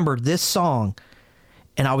 I remember this song.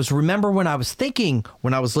 And remember when I was thinking,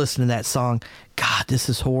 when I was listening to that song, God, this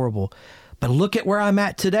is horrible. But look at where I'm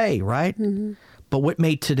at today, right? But what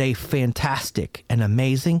made today fantastic and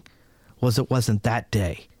amazing was it wasn't that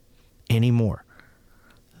day anymore.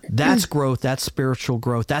 That's growth. That's spiritual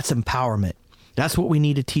growth. That's empowerment. That's what we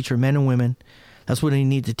need to teach our men and women. That's what we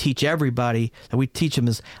need to teach everybody, that we teach them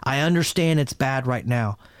is, I understand it's bad right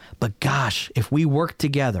now, but gosh, if we work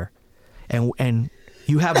together and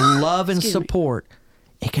you have love and support,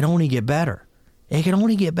 it can only get better. It can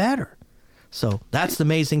only get better. So that's the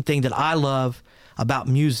amazing thing that I love about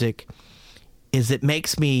music, is it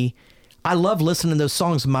makes me, I love listening to those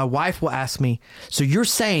songs. My wife will ask me, so you're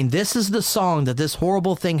saying this is the song that this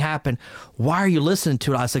horrible thing happened. Why are you listening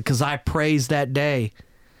to it? I said, because I praised that day.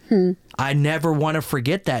 I never want to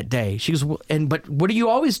forget that day. She goes, but what do you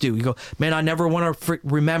always do? You go, man, I never want to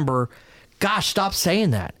remember. Gosh, stop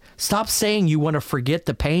saying that. Stop saying you want to forget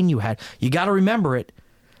the pain you had. You got to remember it,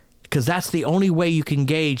 because that's the only way you can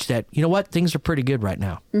gauge that, you know what, things are pretty good right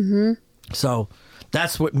now. So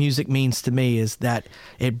that's what music means to me, is that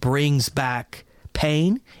it brings back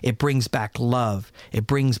pain. It brings back love. It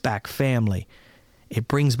brings back family. It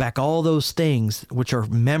brings back all those things, which are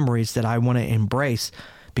memories that I want to embrace,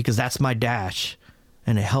 because that's my dash,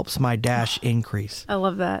 and it helps my dash increase. I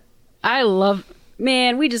love that.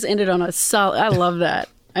 Man, we just ended on a solid, I love that.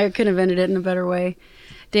 I couldn't have ended it in a better way.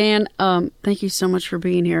 Dan, thank you so much for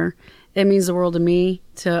being here. It means the world to me,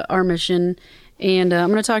 to our mission. And I'm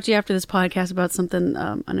going to talk to you after this podcast about something,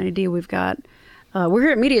 an idea we've got. We're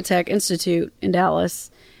here at Media Tech Institute in Dallas.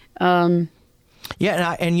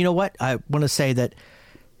 Yeah, and you know what? I want to say that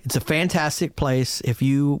it's a fantastic place. If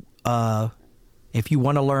you want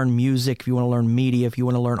to learn music, if you want to learn media, if you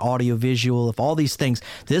want to learn audiovisual, if all these things,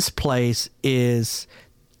 this place is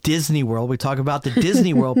Disney World. We talk about the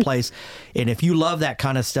Disney World place. And if you love that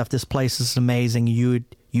kind of stuff, this place is amazing. You,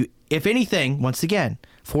 if anything, once again,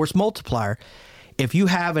 force multiplier. If you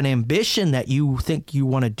have an ambition that you think you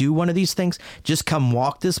want to do one of these things, just come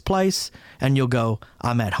walk this place and you'll go,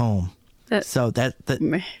 I'm at home.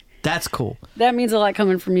 That's cool. That means a lot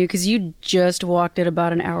coming from you because you just walked it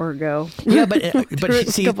about an hour ago. Yeah, but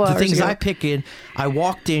see, couple the hours things ago. I pick in, I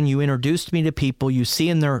walked in, you introduced me to people, you see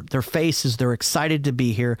in their faces, they're excited to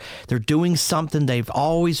be here. They're doing something they've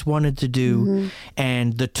always wanted to do,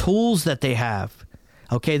 and the tools that they have.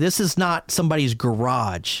 Okay, this is not somebody's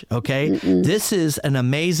garage. Okay, this is an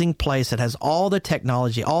amazing place that has all the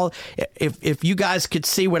technology. If you guys could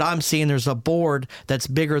see what I'm seeing, there's a board that's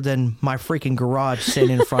bigger than my freaking garage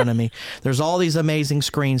sitting in front of me. There's all these amazing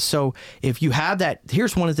screens. So if you have that,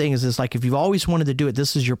 here's one of the things: is like if you've always wanted to do it,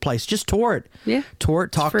 this is your place. Just tour it. Yeah, tour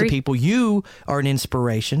it. Talk to free. people. You are an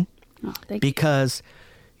inspiration because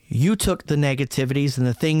you took the negativities and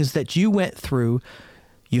the things that you went through.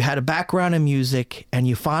 You had a background in music, and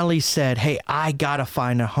you finally said, hey, I got to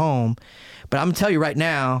find a home. But I'm going to tell you right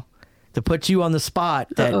now, to put you on the spot,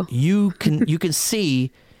 that you can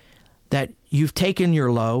see that you've taken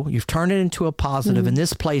your low, you've turned it into a positive, and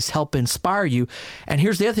this place helped inspire you. And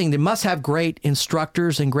here's the other thing. They must have great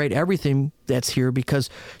instructors and great everything that's here, because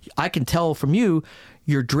I can tell from you,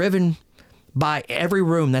 you're driven by every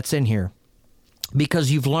room that's in here.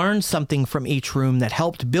 Because you've learned something from each room that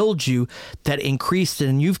helped build you, that increased it,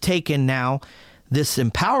 and you've taken now this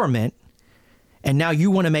empowerment, and now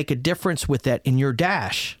you want to make a difference with that in your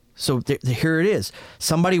dash. So here it is.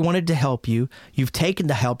 Somebody wanted to help you. You've taken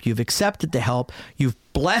the help. You've accepted the help. You've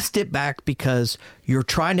blessed it back because you're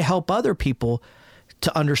trying to help other people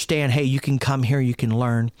to understand, hey, you can come here, you can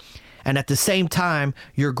learn. And at the same time,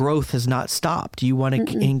 your growth has not stopped. You want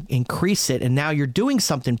to increase it. And now you're doing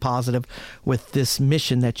something positive with this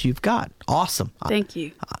mission that you've got. Awesome. Thank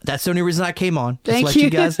you. That's the only reason I came on. Just Thank let you. you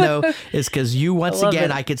guys know is because you, once again,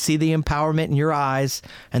 it. I could see the empowerment in your eyes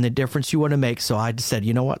and the difference you want to make. So I just said,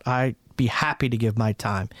 you know what? I'd be happy to give my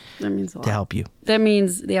time That means a lot. to help you. That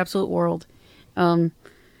means the absolute world.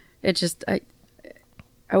 It just, I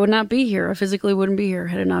would not be here. I physically wouldn't be here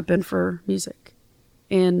had it not been for music.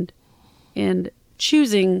 And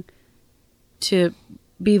choosing to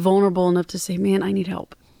be vulnerable enough to say, man, I need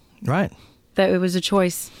help. Right. That it was a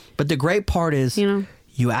choice. But the great part is,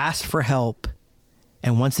 you asked for help.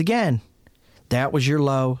 And once again, that was your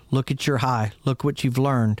low. Look at your high. Look what you've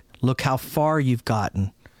learned. Look how far you've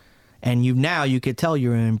gotten. And you could tell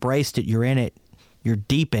you embraced it. You're in it. You're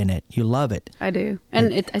deep in it. You love it. I do.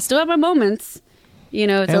 And I still have my moments. It's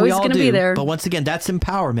And always going to be there. But once again, that's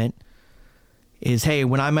empowerment. Is, hey,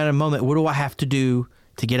 when I'm at a moment, what do I have to do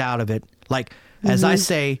to get out of it? Like, as I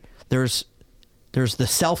say, there's the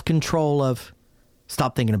self-control of,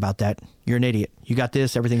 stop thinking about that. You're an idiot. You got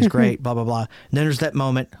this. Everything's great, blah, blah, blah. And then there's that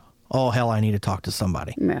moment, oh, hell, I need to talk to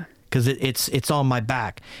somebody. Yeah. Because it's on my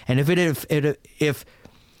back. And if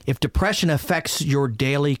depression affects your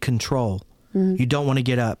daily control, you don't want to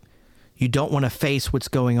get up. You don't want to face what's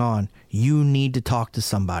going on. You need to talk to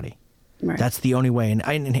somebody. Right. That's the only way.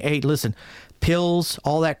 And hey, listen, pills,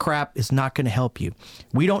 all that crap is not going to help you.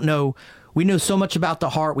 We don't know. We know so much about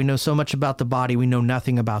the heart. We know so much about the body. We know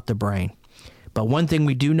nothing about the brain. But one thing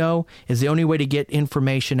we do know is the only way to get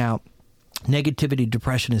information out, negativity,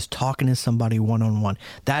 depression, is talking to somebody one-on-one.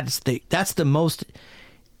 That's the most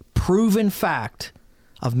proven fact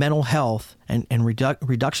of mental health and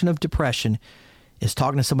reduction of depression, is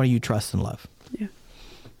talking to somebody you trust and love. Yeah.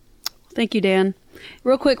 Thank you, Dan.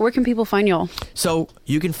 Real quick, where can people find y'all? So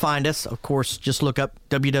you can find us, of course, just look up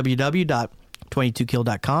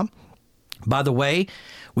www.22kill.com. By the way,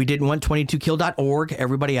 we didn't want 22kill.org.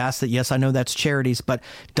 Everybody asked that. Yes, I know that's charities, but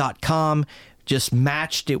 .com just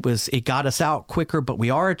matched. It got us out quicker, but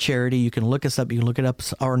we are a charity. You can look us up. You can look it up,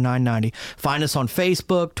 our 990. Find us on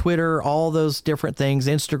Facebook, Twitter, all those different things,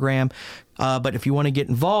 Instagram. But if you want to get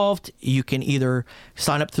involved, you can either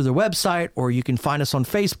sign up through the website, or you can find us on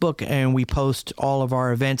Facebook, and we post all of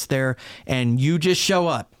our events there, and you just show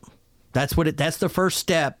up. That's the first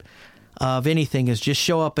step of anything, is just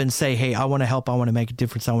show up and say, hey, I want to help. I want to make a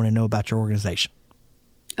difference. I want to know about your organization.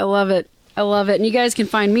 I love it. I love it. And you guys can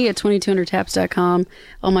find me at 2200taps.com.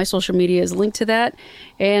 All my social media is linked to that.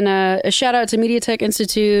 And a shout out to MediaTek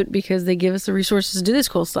Institute, because they give us the resources to do this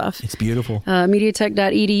cool stuff. It's beautiful.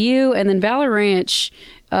 Mediatek.edu. And then Valor Ranch,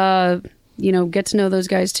 get to know those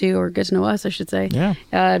guys too, or get to know us, I should say. Yeah.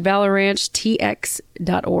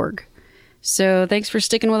 ValorRanchTX.org. So thanks for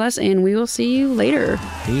sticking with us, and we will see you later.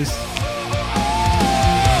 Peace.